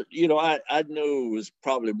 Because, I knew it was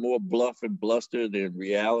probably more bluff and bluster than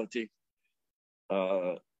reality.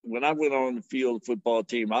 When I went on the field football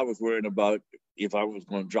team, I was worrying about if I was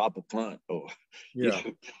going to drop a punt or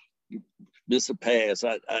miss a pass.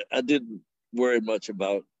 I didn't worry much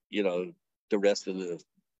about, the rest of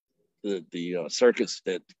the circus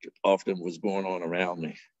that often was going on around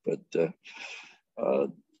me. But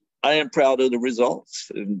I am proud of the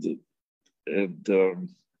results, and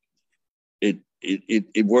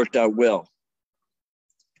it worked out well.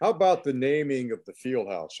 How about the naming of the field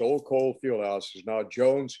house? Old Cole Fieldhouse is now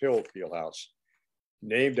Jones Hill Fieldhouse,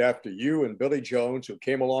 named after you and Billy Jones, who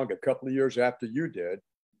came along a couple of years after you did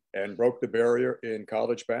and broke the barrier in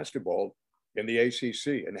college basketball in the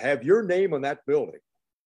ACC, and have your name on that building.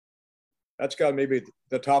 That's got maybe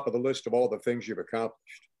the top of the list of all the things you've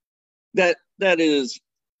accomplished. That is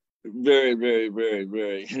very, very, very,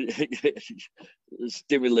 very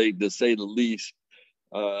stimulating, to say the least.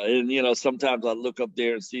 And sometimes I look up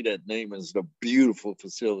there and see that name as a beautiful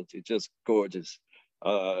facility, just gorgeous.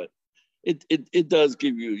 It does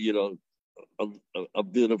give you, a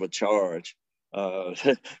bit of a charge.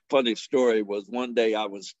 Funny story was, one day I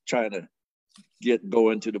was trying to go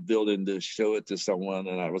into the building to show it to someone,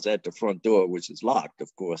 and I was at the front door, which is locked,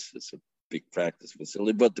 of course. It's a big practice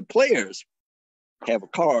facility, but the players have a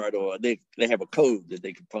card, or they have a code that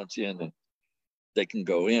they can punch in and they can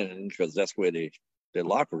go in, because that's where their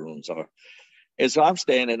locker rooms are. And so I'm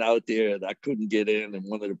standing out there and I couldn't get in, and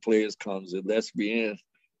one of the players comes and lets me in.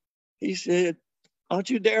 He said, "Aren't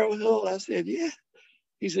you Darryl Hill?" I said, "Yeah."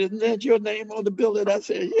 He said, "Isn't that your name on the building?" I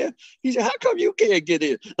said, "Yeah." He said, "How come you can't get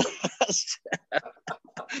in?" I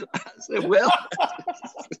said, "Well,"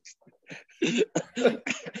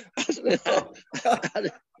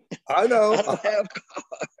 I know.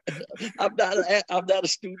 I'm not a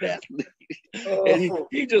student athlete. And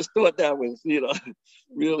he just thought that was,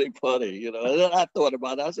 really funny, And then I thought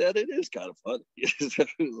about it. I said, it is kind of funny.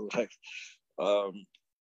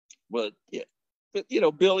 But yeah, but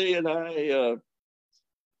Billy and I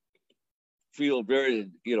feel very,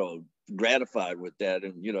 gratified with that.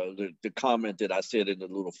 And the comment that I said in the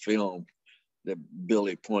little film that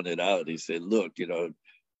Billy pointed out, he said, "Look, the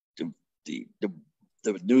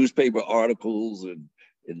newspaper articles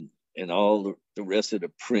and all the rest of the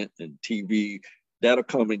print and TV, that'll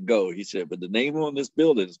come and go." He said, "But the name on this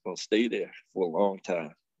building is going to stay there for a long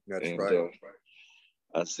time." That's right.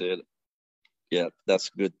 I said, "Yeah, that's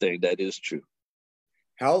a good thing. That is true."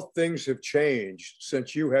 How things have changed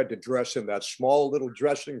since you had to dress in that small little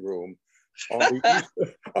dressing room on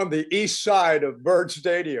the east side of Bird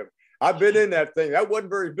Stadium. I've been in that thing. That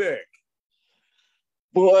wasn't very big.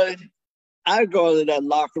 Boy, I go to that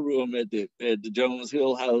locker room at the Jones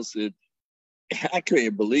Hill house, and I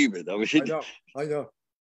couldn't believe it. I mean, I know.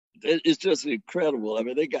 It's just incredible. I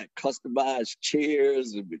mean, they got customized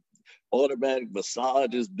chairs and automatic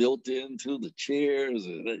massages built into the chairs,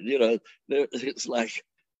 and it's like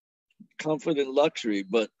comfort and luxury.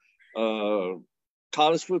 But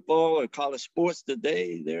college football and college sports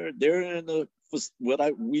today, they're in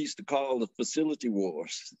we used to call the facility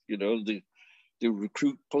wars. The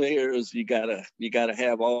recruit players, you gotta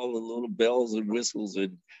have all the little bells and whistles,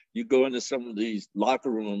 and you go into some of these locker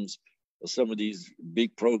rooms or some of these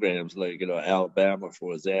big programs like Alabama,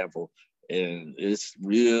 for example, and it's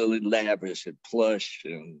really lavish and plush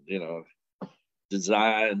and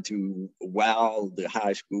designed to wow the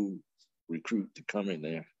high school recruit to come in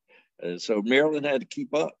there. And so Maryland had to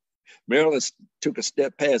keep up. Maryland took a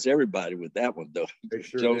step past everybody with that one, though. They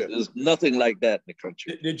sure did. There's nothing like that in the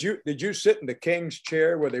country. Did you sit in the King's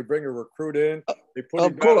chair where they bring a recruit in? They put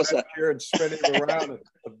him down in that chair and spin him around, and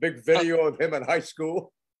a big video of him in high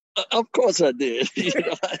school? Of course I did.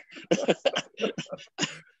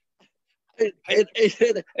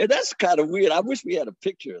 And that's kind of weird. I wish we had a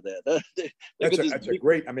picture of that. That's a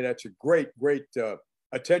great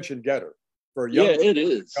attention getter. for a young Yeah, it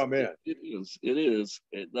is. to come in. It is.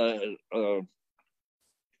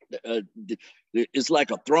 It's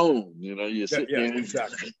like a throne, you know. You sit there,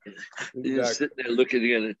 exactly. you sit there looking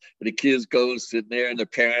at it, and the kids go sitting there, and the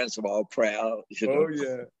parents are all proud. You know? Oh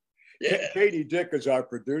yeah. Katie Dick is our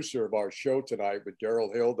producer of our show tonight with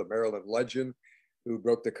Darryl Hill, the Maryland legend, who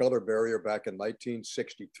broke the color barrier back in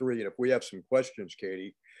 1963. And if we have some questions,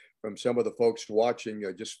 Katie, from some of the folks watching,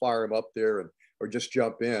 just fire them up there or just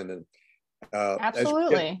jump in. And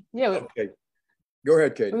absolutely, yeah. Okay, go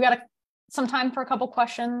ahead, Katie. We got some time for a couple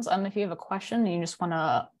questions. If you have a question and you just want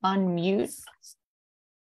to unmute,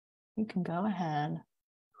 you can go ahead.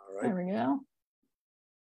 All right. There we go.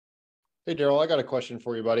 Hey, Darryl, I got a question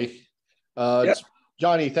for you, buddy. Yep.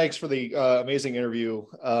 Johnny, thanks for the amazing interview.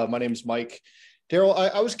 My name's Mike. Darryl,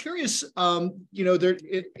 I was curious, there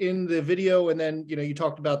in the video, and then, you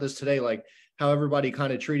talked about this today, like how everybody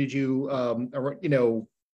kind of treated you,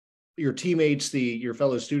 your teammates, your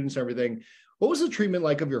fellow students, and everything. What was the treatment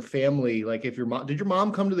like of your family? Like, if did your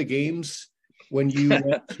mom come to the games when you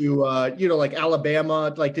went to, like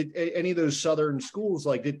Alabama? Like, did any of those Southern schools,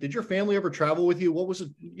 like, did your family ever travel with you? What was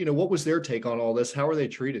it, what was their take on all this? How were they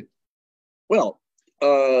treated? Well,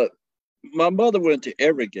 my mother went to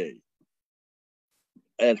every game,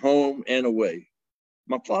 at home and away.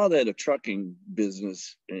 My father had a trucking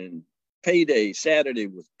business, and Saturday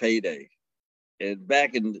was payday. And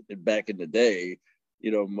back in the day,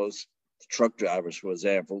 most truck drivers, for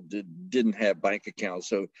example, didn't have bank accounts.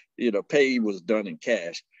 So, pay was done in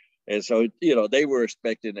cash. And so, they were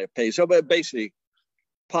expecting their pay. So, but basically,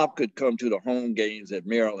 Pop could come to the home games at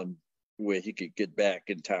Maryland where he could get back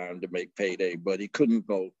in time to make payday, but he couldn't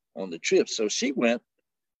go on the trip. So she went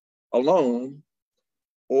alone,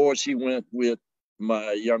 or she went with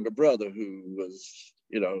my younger brother, who was,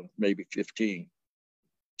 maybe 15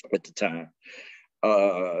 at the time.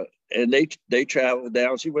 And they traveled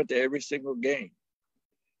down. She went to every single game.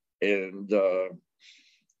 And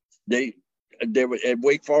they were at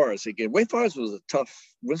Wake Forest again. Wake Forest was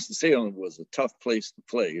Winston-Salem was a tough place to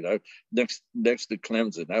play, next to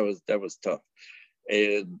Clemson. That was tough.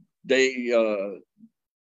 And they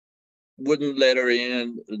wouldn't let her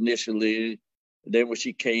in initially. Then when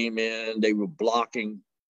she came in, they were blocking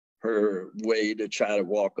her way to try to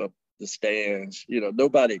walk up the stands.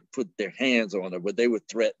 Nobody put their hands on her, but they were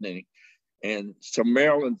threatening. And some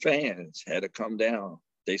Maryland fans had to come down.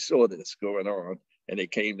 They saw this going on, and they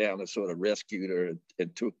came down and sort of rescued her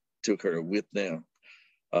and took her with them.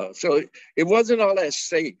 So it wasn't all that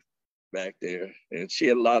safe back there. And she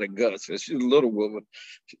had a lot of guts. And she's a little woman.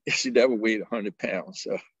 She never weighed 100 pounds.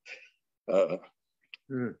 So,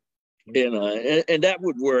 and that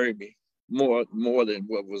would worry me more than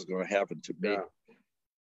what was going to happen to me.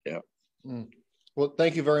 Yeah. Well,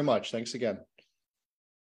 thank you very much. Thanks again.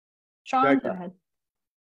 Sean, go ahead.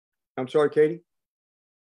 I'm sorry, Katie.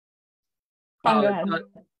 Sean, go ahead.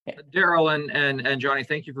 Darryl and Johnny,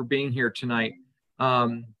 thank you for being here tonight.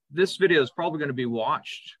 This video is probably going to be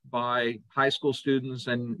watched by high school students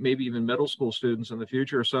and maybe even middle school students in the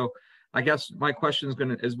future. So I guess my question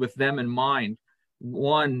is with them in mind.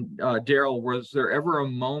 One, Darryl, was there ever a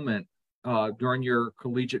moment during your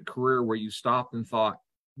collegiate career where you stopped and thought,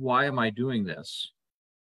 why am I doing this?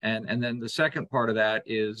 And then the second part of that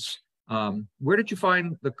is, where did you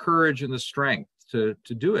find the courage and the strength to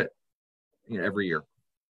do it every year?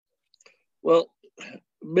 Well,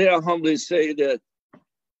 may I humbly say that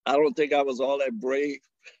I don't think I was all that brave.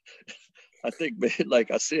 I think,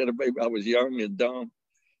 like I said, maybe I was young and dumb.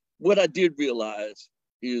 What I did realize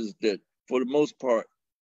is that for the most part,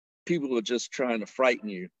 people were just trying to frighten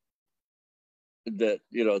you. That,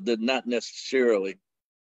 they're not necessarily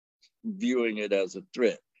viewing it as a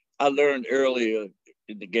threat. I learned earlier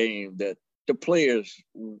in the game that the players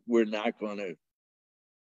were not going to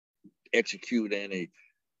execute any,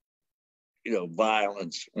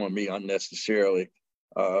 violence on me unnecessarily.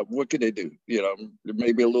 What could they do?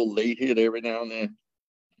 Maybe a little late hit every now and then.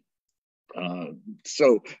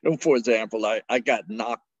 So, for example, I got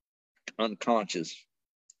knocked unconscious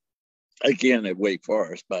again at Wake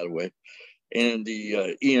Forest, by the way, and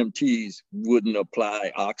the EMTs wouldn't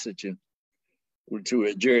apply oxygen to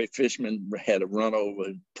it. Jerry Fishman had to run over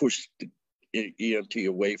and push the EMT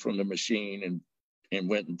away from the machine and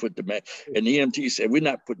went and put the mask. And the EMT said, "We're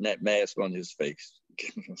not putting that mask on his face."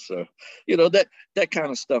 So, that kind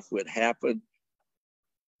of stuff would happen.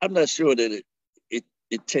 I'm not sure that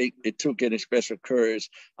it took any special courage.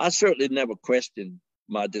 I certainly never questioned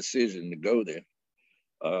my decision to go there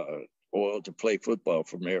or to play football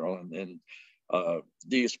for Maryland. And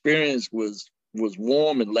the experience was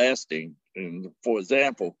warm and lasting. And for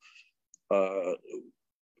example,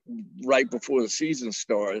 right before the season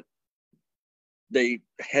started, they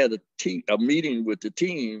had a meeting with the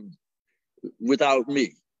team without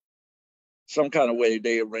me. Some kind of way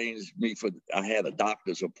they arranged me I had a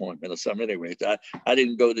doctor's appointment or something. Anyway, I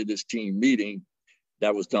didn't go to this team meeting.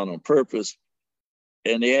 That was done on purpose.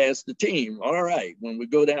 And they asked the team, all right, when we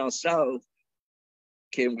go down south,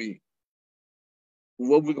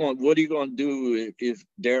 what are you going to do if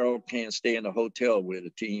Darryl can't stay in the hotel where the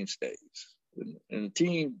team stays? And the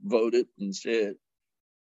team voted and said,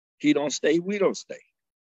 he don't stay, we don't stay.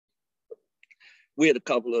 We had a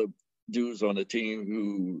couple of dudes on the team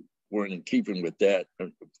who weren't in keeping with that.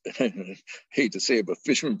 Hate to say it, but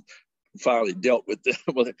Fishman finally dealt with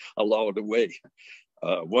them along the way.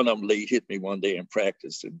 One of them late hit me one day in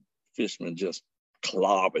practice, and Fishman just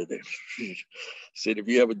clobbered him. Said, if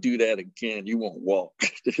you ever do that again, you won't walk.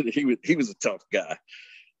 He was a tough guy.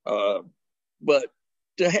 But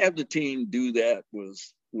to have the team do that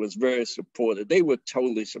was very supportive. They were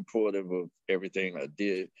totally supportive of everything I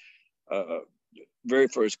did. Very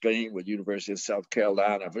first game with University of South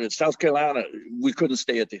Carolina. But in South Carolina, we couldn't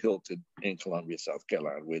stay at the Hilton in Columbia, South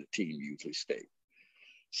Carolina, where the team usually stayed.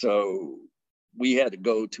 So we had to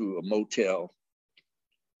go to a motel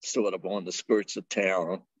sort of on the skirts of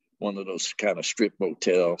town, one of those kind of strip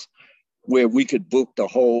motels, where we could book the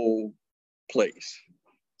whole place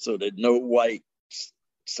so that no white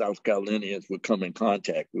South Carolinians would come in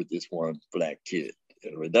contact with this one black kid.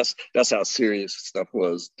 That's how serious stuff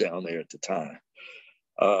was down there at the time.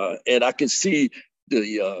 And I could see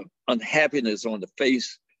the unhappiness on the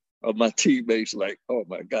face of my teammates, like, oh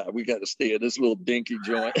my God, we got to stay in this little dinky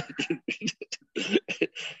joint.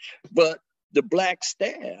 But the black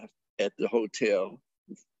staff at the hotel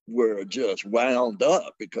were just wound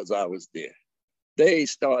up because I was there. They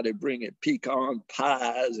started bringing pecan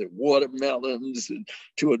pies and watermelons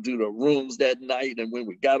to the rooms that night. And when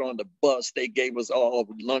we got on the bus, they gave us all a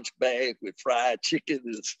lunch bag with fried chicken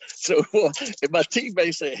and so forth. And my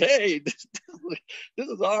teammates said, hey, this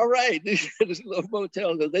is all right. This little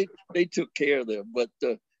motel, they took care of them. But,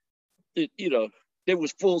 there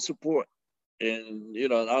was full support. And,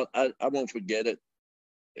 I won't forget it.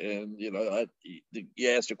 And, you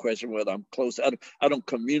asked the question whether I'm close. I don't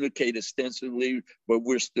communicate extensively, but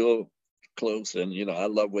we're still close. And, I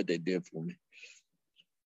love what they did for me.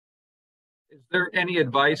 Is there any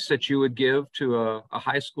advice that you would give to a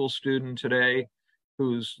high school student today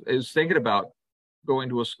is thinking about going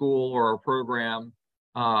to a school or a program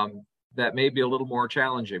that may be a little more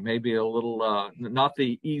challenging, maybe a little not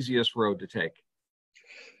the easiest road to take?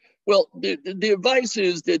 Well, the advice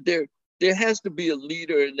is that there has to be a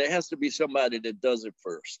leader, and there has to be somebody that does it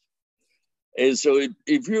first. And so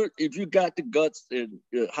if you got the guts in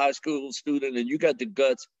a high school student, and you got the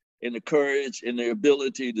guts and the courage and the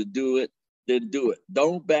ability to do it, then do it.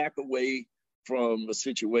 Don't back away from a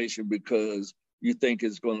situation because you think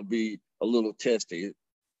it's going to be a little testy,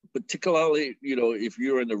 particularly, if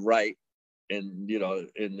you're in the right and,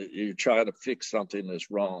 and you're trying to fix something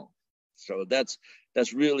that's wrong. So that's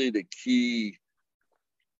really the key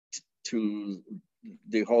to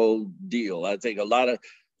the whole deal. I think a lot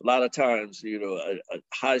of times,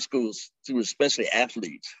 high schools, especially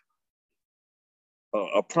athletes,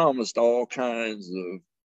 are promised all kinds of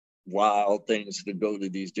wild things to go to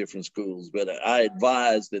these different schools. But I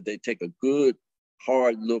advise that they take a good,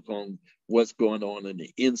 hard look on what's going on in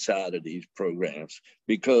the inside of these programs,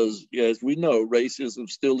 because as we know, racism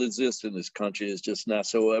still exists in this country. It's just not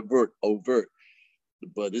so overt,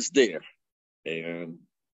 but it's there. And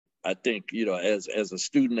I think, as a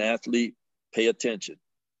student athlete, pay attention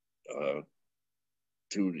to,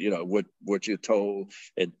 what you're told,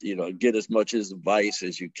 and, get as much advice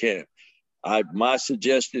as you can. My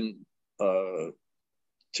suggestion to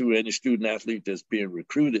any student athlete that's being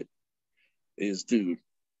recruited is to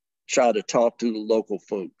try to talk to the local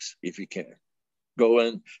folks if you can. Go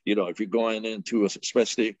in, if you're going into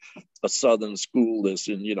especially a Southern school that's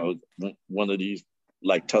in, one of these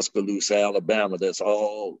like Tuscaloosa, Alabama, that's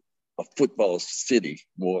all a football city,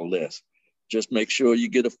 more or less. Just make sure you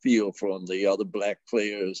get a feel from the other Black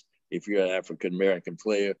players, if you're an African-American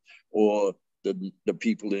player, or the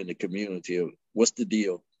people in the community of what's the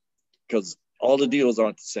deal? Because all the deals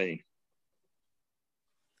aren't the same.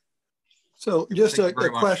 So just a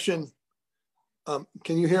question.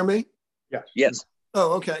 Can you hear me? Yes. Yes.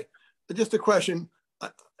 Oh, okay. Just a question,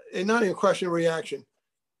 and not even a question, reaction.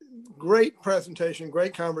 Great presentation,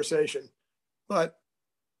 great conversation. But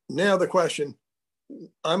now the question,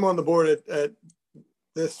 I'm on the board at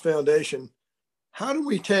this foundation. How do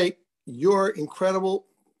we take your incredible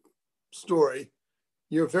story,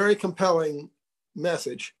 your very compelling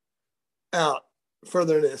message out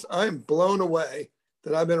further in this. I'm blown away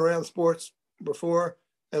that I've been around sports before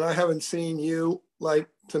and I haven't seen you like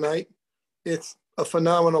tonight. It's a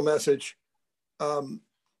phenomenal message.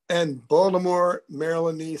 And Baltimore,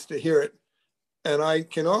 Maryland needs to hear it. And I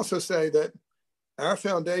can also say that our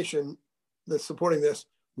foundation that's supporting this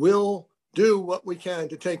will do what we can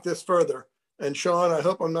to take this further. And Sean, I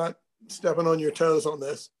hope I'm not stepping on your toes on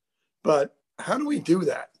this, but how do we do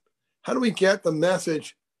that? How do we get the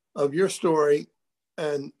message of your story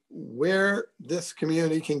and where this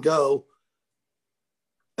community can go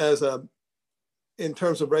in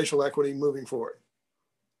terms of racial equity moving forward?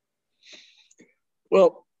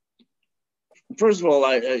 Well, first of all,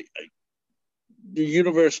 the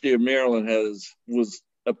University of Maryland was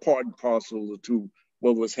a part and parcel to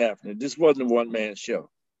what was happening. This wasn't a one-man show.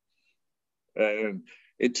 And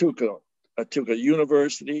it took a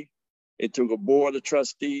university, it took a board of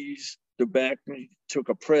trustees to back me, it took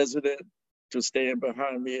a president to stand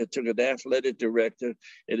behind me, it took an athletic director,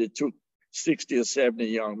 and it took 60 or 70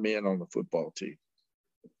 young men on the football team.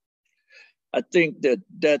 I think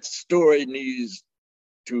that story needs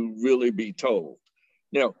to really be told.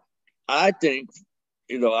 Now, I think,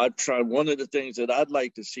 one of the things that I'd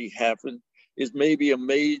like to see happen is maybe a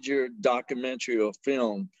major documentary or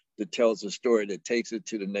film that tells a story that takes it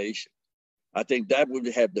to the nation. I think that would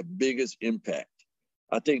have the biggest impact.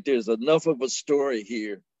 I think there's enough of a story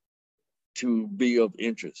here to be of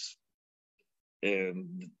interest.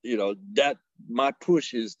 And, that my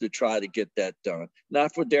push is to try to get that done,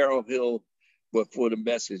 not for Darryl Hill, but for the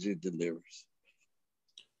message it delivers.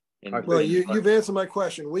 And well, you've answered my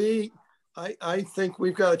question. I think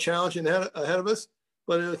we've got a challenge ahead of us,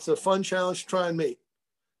 but it's a fun challenge to try and meet.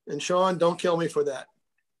 And Sean, don't kill me for that.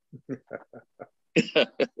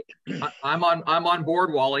 I'm on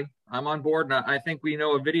board, Wally. I'm on board, and I think we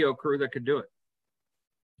know a video crew that could do it.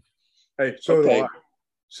 Hey, so do I.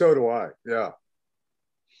 So do I. Yeah.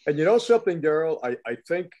 And you know something, Darryl? I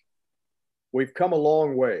think we've come a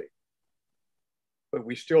long way, but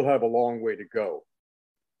we still have a long way to go.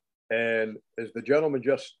 And as the gentleman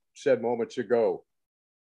just said moments ago,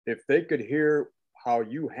 if they could hear how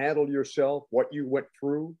you handled yourself, what you went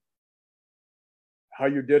through, how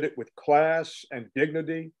you did it with class and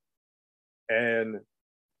dignity, and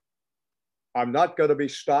I'm not going to be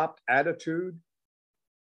stopped attitude,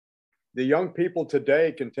 the young people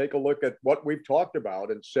today can take a look at what we've talked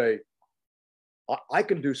about and say, I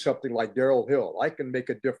can do something like Darryl Hill. I can make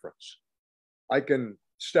a difference. I can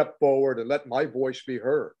step forward and let my voice be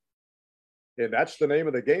heard. And that's the name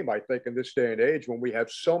of the game, I think, in this day and age, when we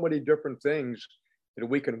have so many different things that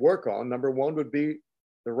we can work on. Number one would be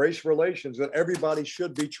the race relations, that everybody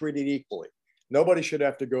should be treated equally. Nobody should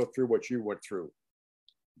have to go through what you went through.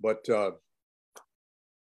 But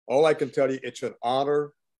all I can tell you, it's an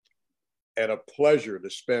honor and a pleasure to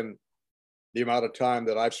spend the amount of time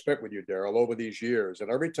that I've spent with you, Darryl, over these years.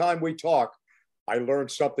 And every time we talk, I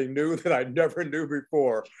learned something new that I never knew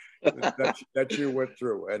before that you went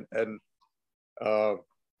through. And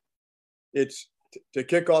it's to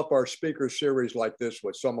kick off our speaker series like this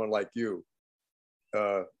with someone like you.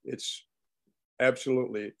 It's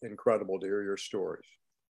absolutely incredible to hear your stories.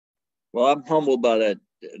 Well, I'm humbled by that,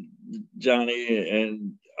 Johnny,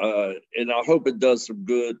 and I hope it does some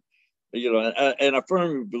good. And I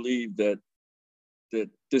firmly believe that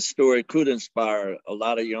this story could inspire a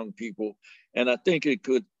lot of young people, and I think it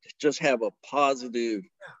could just have a positive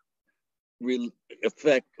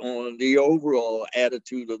effect on the overall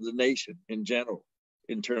attitude of the nation in general,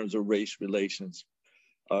 in terms of race relations.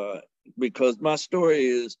 Because my story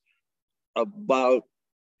is about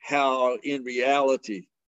how, in reality,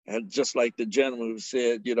 and just like the gentleman who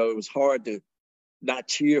said, it was hard to not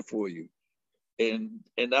cheer for you. And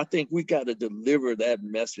I think we got to deliver that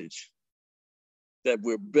message that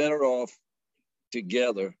we're better off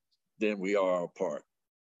together than we are apart.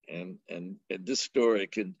 And this story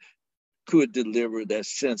could deliver that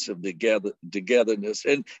sense of togetherness,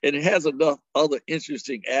 and it has enough other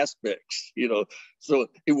interesting aspects, so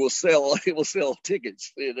it will sell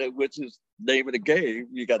tickets, which is the name of the game.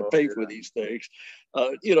 You got to pay for these things.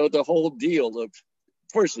 The whole deal of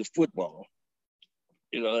first is football,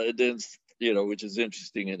 and then which is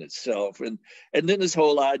interesting in itself, and then this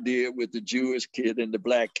whole idea with the Jewish kid and the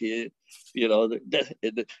black kid,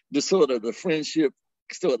 the sort of the friendship,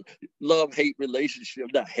 sort of love-hate relationship,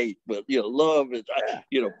 not hate, but love and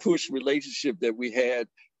push relationship that we had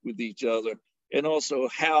with each other, and also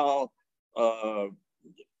how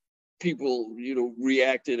people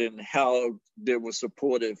reacted, and how there were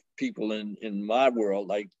supportive people in my world,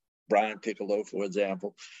 like Brian Piccolo, for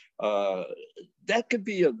example, that could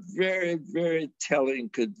be a very, very telling,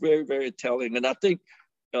 very telling. And I think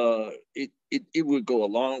it would go a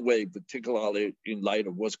long way, particularly in light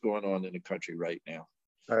of what's going on in the country right now.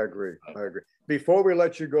 I agree. I agree. Before we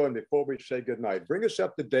let you go and before we say goodnight, bring us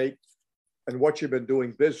up to date and what you've been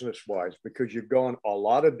doing business-wise, because you've gone a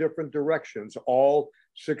lot of different directions, all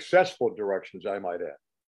successful directions, I might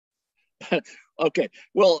add. Okay.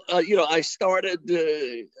 Well, I started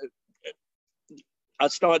in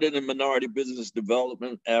minority business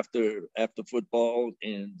development after football,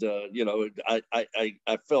 and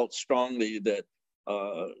I felt strongly that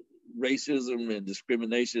racism and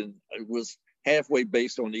discrimination was halfway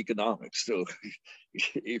based on economics. So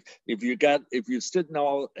if you're sitting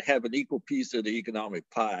all have an equal piece of the economic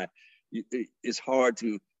pie, it's hard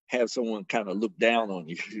to have someone kind of look down on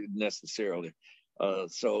you necessarily.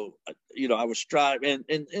 So I was striving,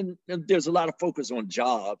 and there's a lot of focus on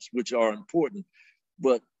jobs, which are important,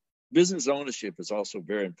 but business ownership is also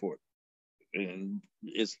very important. And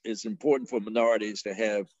it's important for minorities to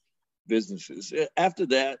have businesses. After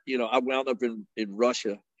that, I wound up in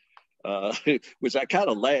Russia, which I kind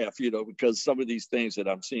of laugh, because some of these things that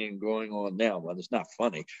I'm seeing going on now, well, it's not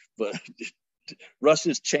funny, but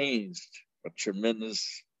Russia's changed a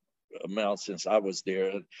tremendous amount since I was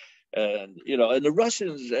there. And the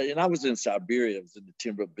Russians, and I was in Siberia, I was in the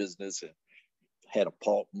timber business and had a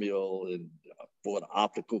pulp mill and bought an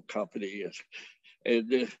optical company.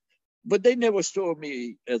 But they never saw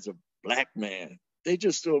me as a Black man. They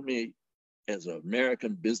just saw me as an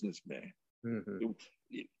American businessman. Mm-hmm.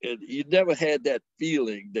 And you never had that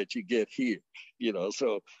feeling that you get here,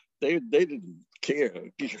 so they didn't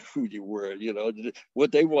care who you were,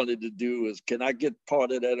 What they wanted to do is, can I get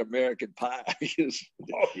part of that American pie?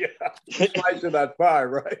 Oh yeah, slice of that pie,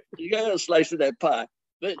 right? You got a slice of that pie.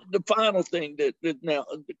 But the final thing that now,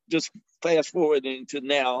 just fast forwarding to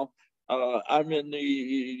now, I'm in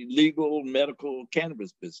the legal medical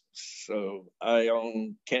cannabis business. So I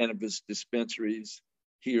own cannabis dispensaries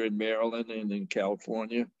here in Maryland and in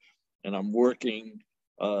California, and I'm working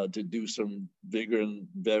to do some bigger and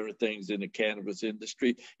better things in the cannabis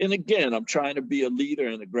industry. And again, I'm trying to be a leader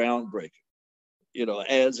and a groundbreaker,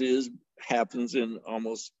 as happens in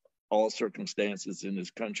almost all circumstances in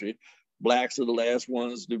this country. Blacks are the last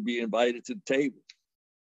ones to be invited to the table.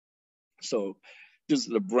 So this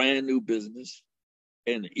is a brand new business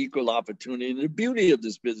and equal opportunity. And the beauty of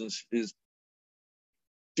this business is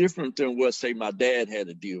different than what, say, my dad had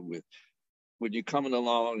to deal with. When you're coming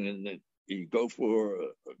along and you go for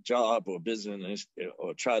a job or business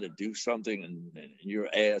or try to do something and you're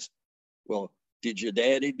asked, well, did your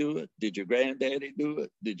daddy do it? Did your granddaddy do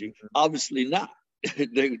it? Did you? Obviously not.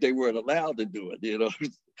 They weren't allowed to do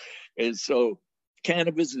it, And so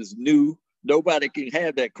cannabis is new. Nobody can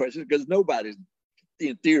have that question because nobody,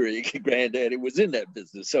 in theory, granddaddy was in that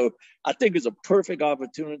business. So I think it's a perfect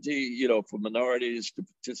opportunity, for minorities to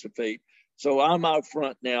participate. So I'm out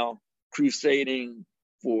front now crusading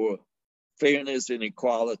for fairness and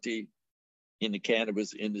equality in the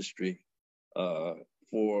cannabis industry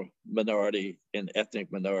for minority and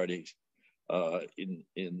ethnic minorities in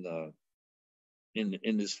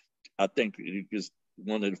this. I think it is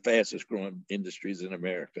one of the fastest growing industries in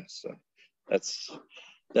America. So that's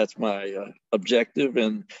my objective,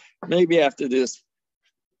 and maybe after this,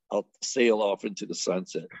 I'll sail off into the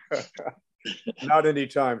sunset. Not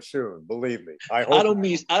anytime soon, believe me. I don't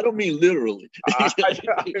mean literally.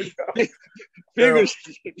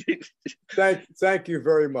 Thank you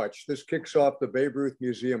very much. This kicks off the Babe Ruth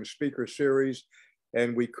Museum Speaker Series,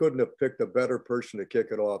 and we couldn't have picked a better person to kick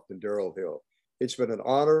it off than Darryl Hill. It's been an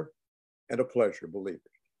honor and a pleasure, believe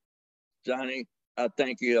me. Johnny, I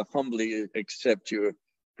thank you. I humbly accept your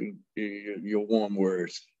warm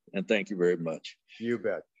words, and thank you very much. You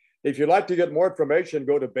bet. If you'd like to get more information,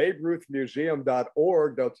 go to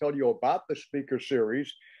baberuthmuseum.org. They'll tell you about the speaker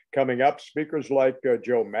series coming up. Speakers like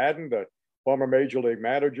Joe Madden, the former Major League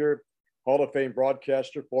manager, Hall of Fame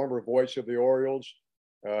broadcaster, former voice of the Orioles,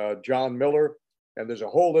 John Miller, and there's a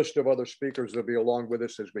whole list of other speakers that'll be along with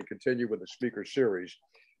us as we continue with the speaker series.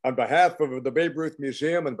 On behalf of the Babe Ruth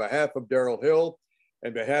Museum, on behalf of Darryl Hill,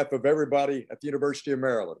 and behalf of everybody at the University of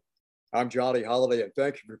Maryland, I'm Johnny Holliday, and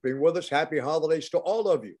thank you for being with us. Happy holidays to all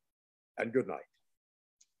of you, and good night.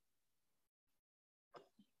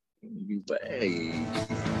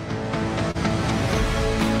 Bye.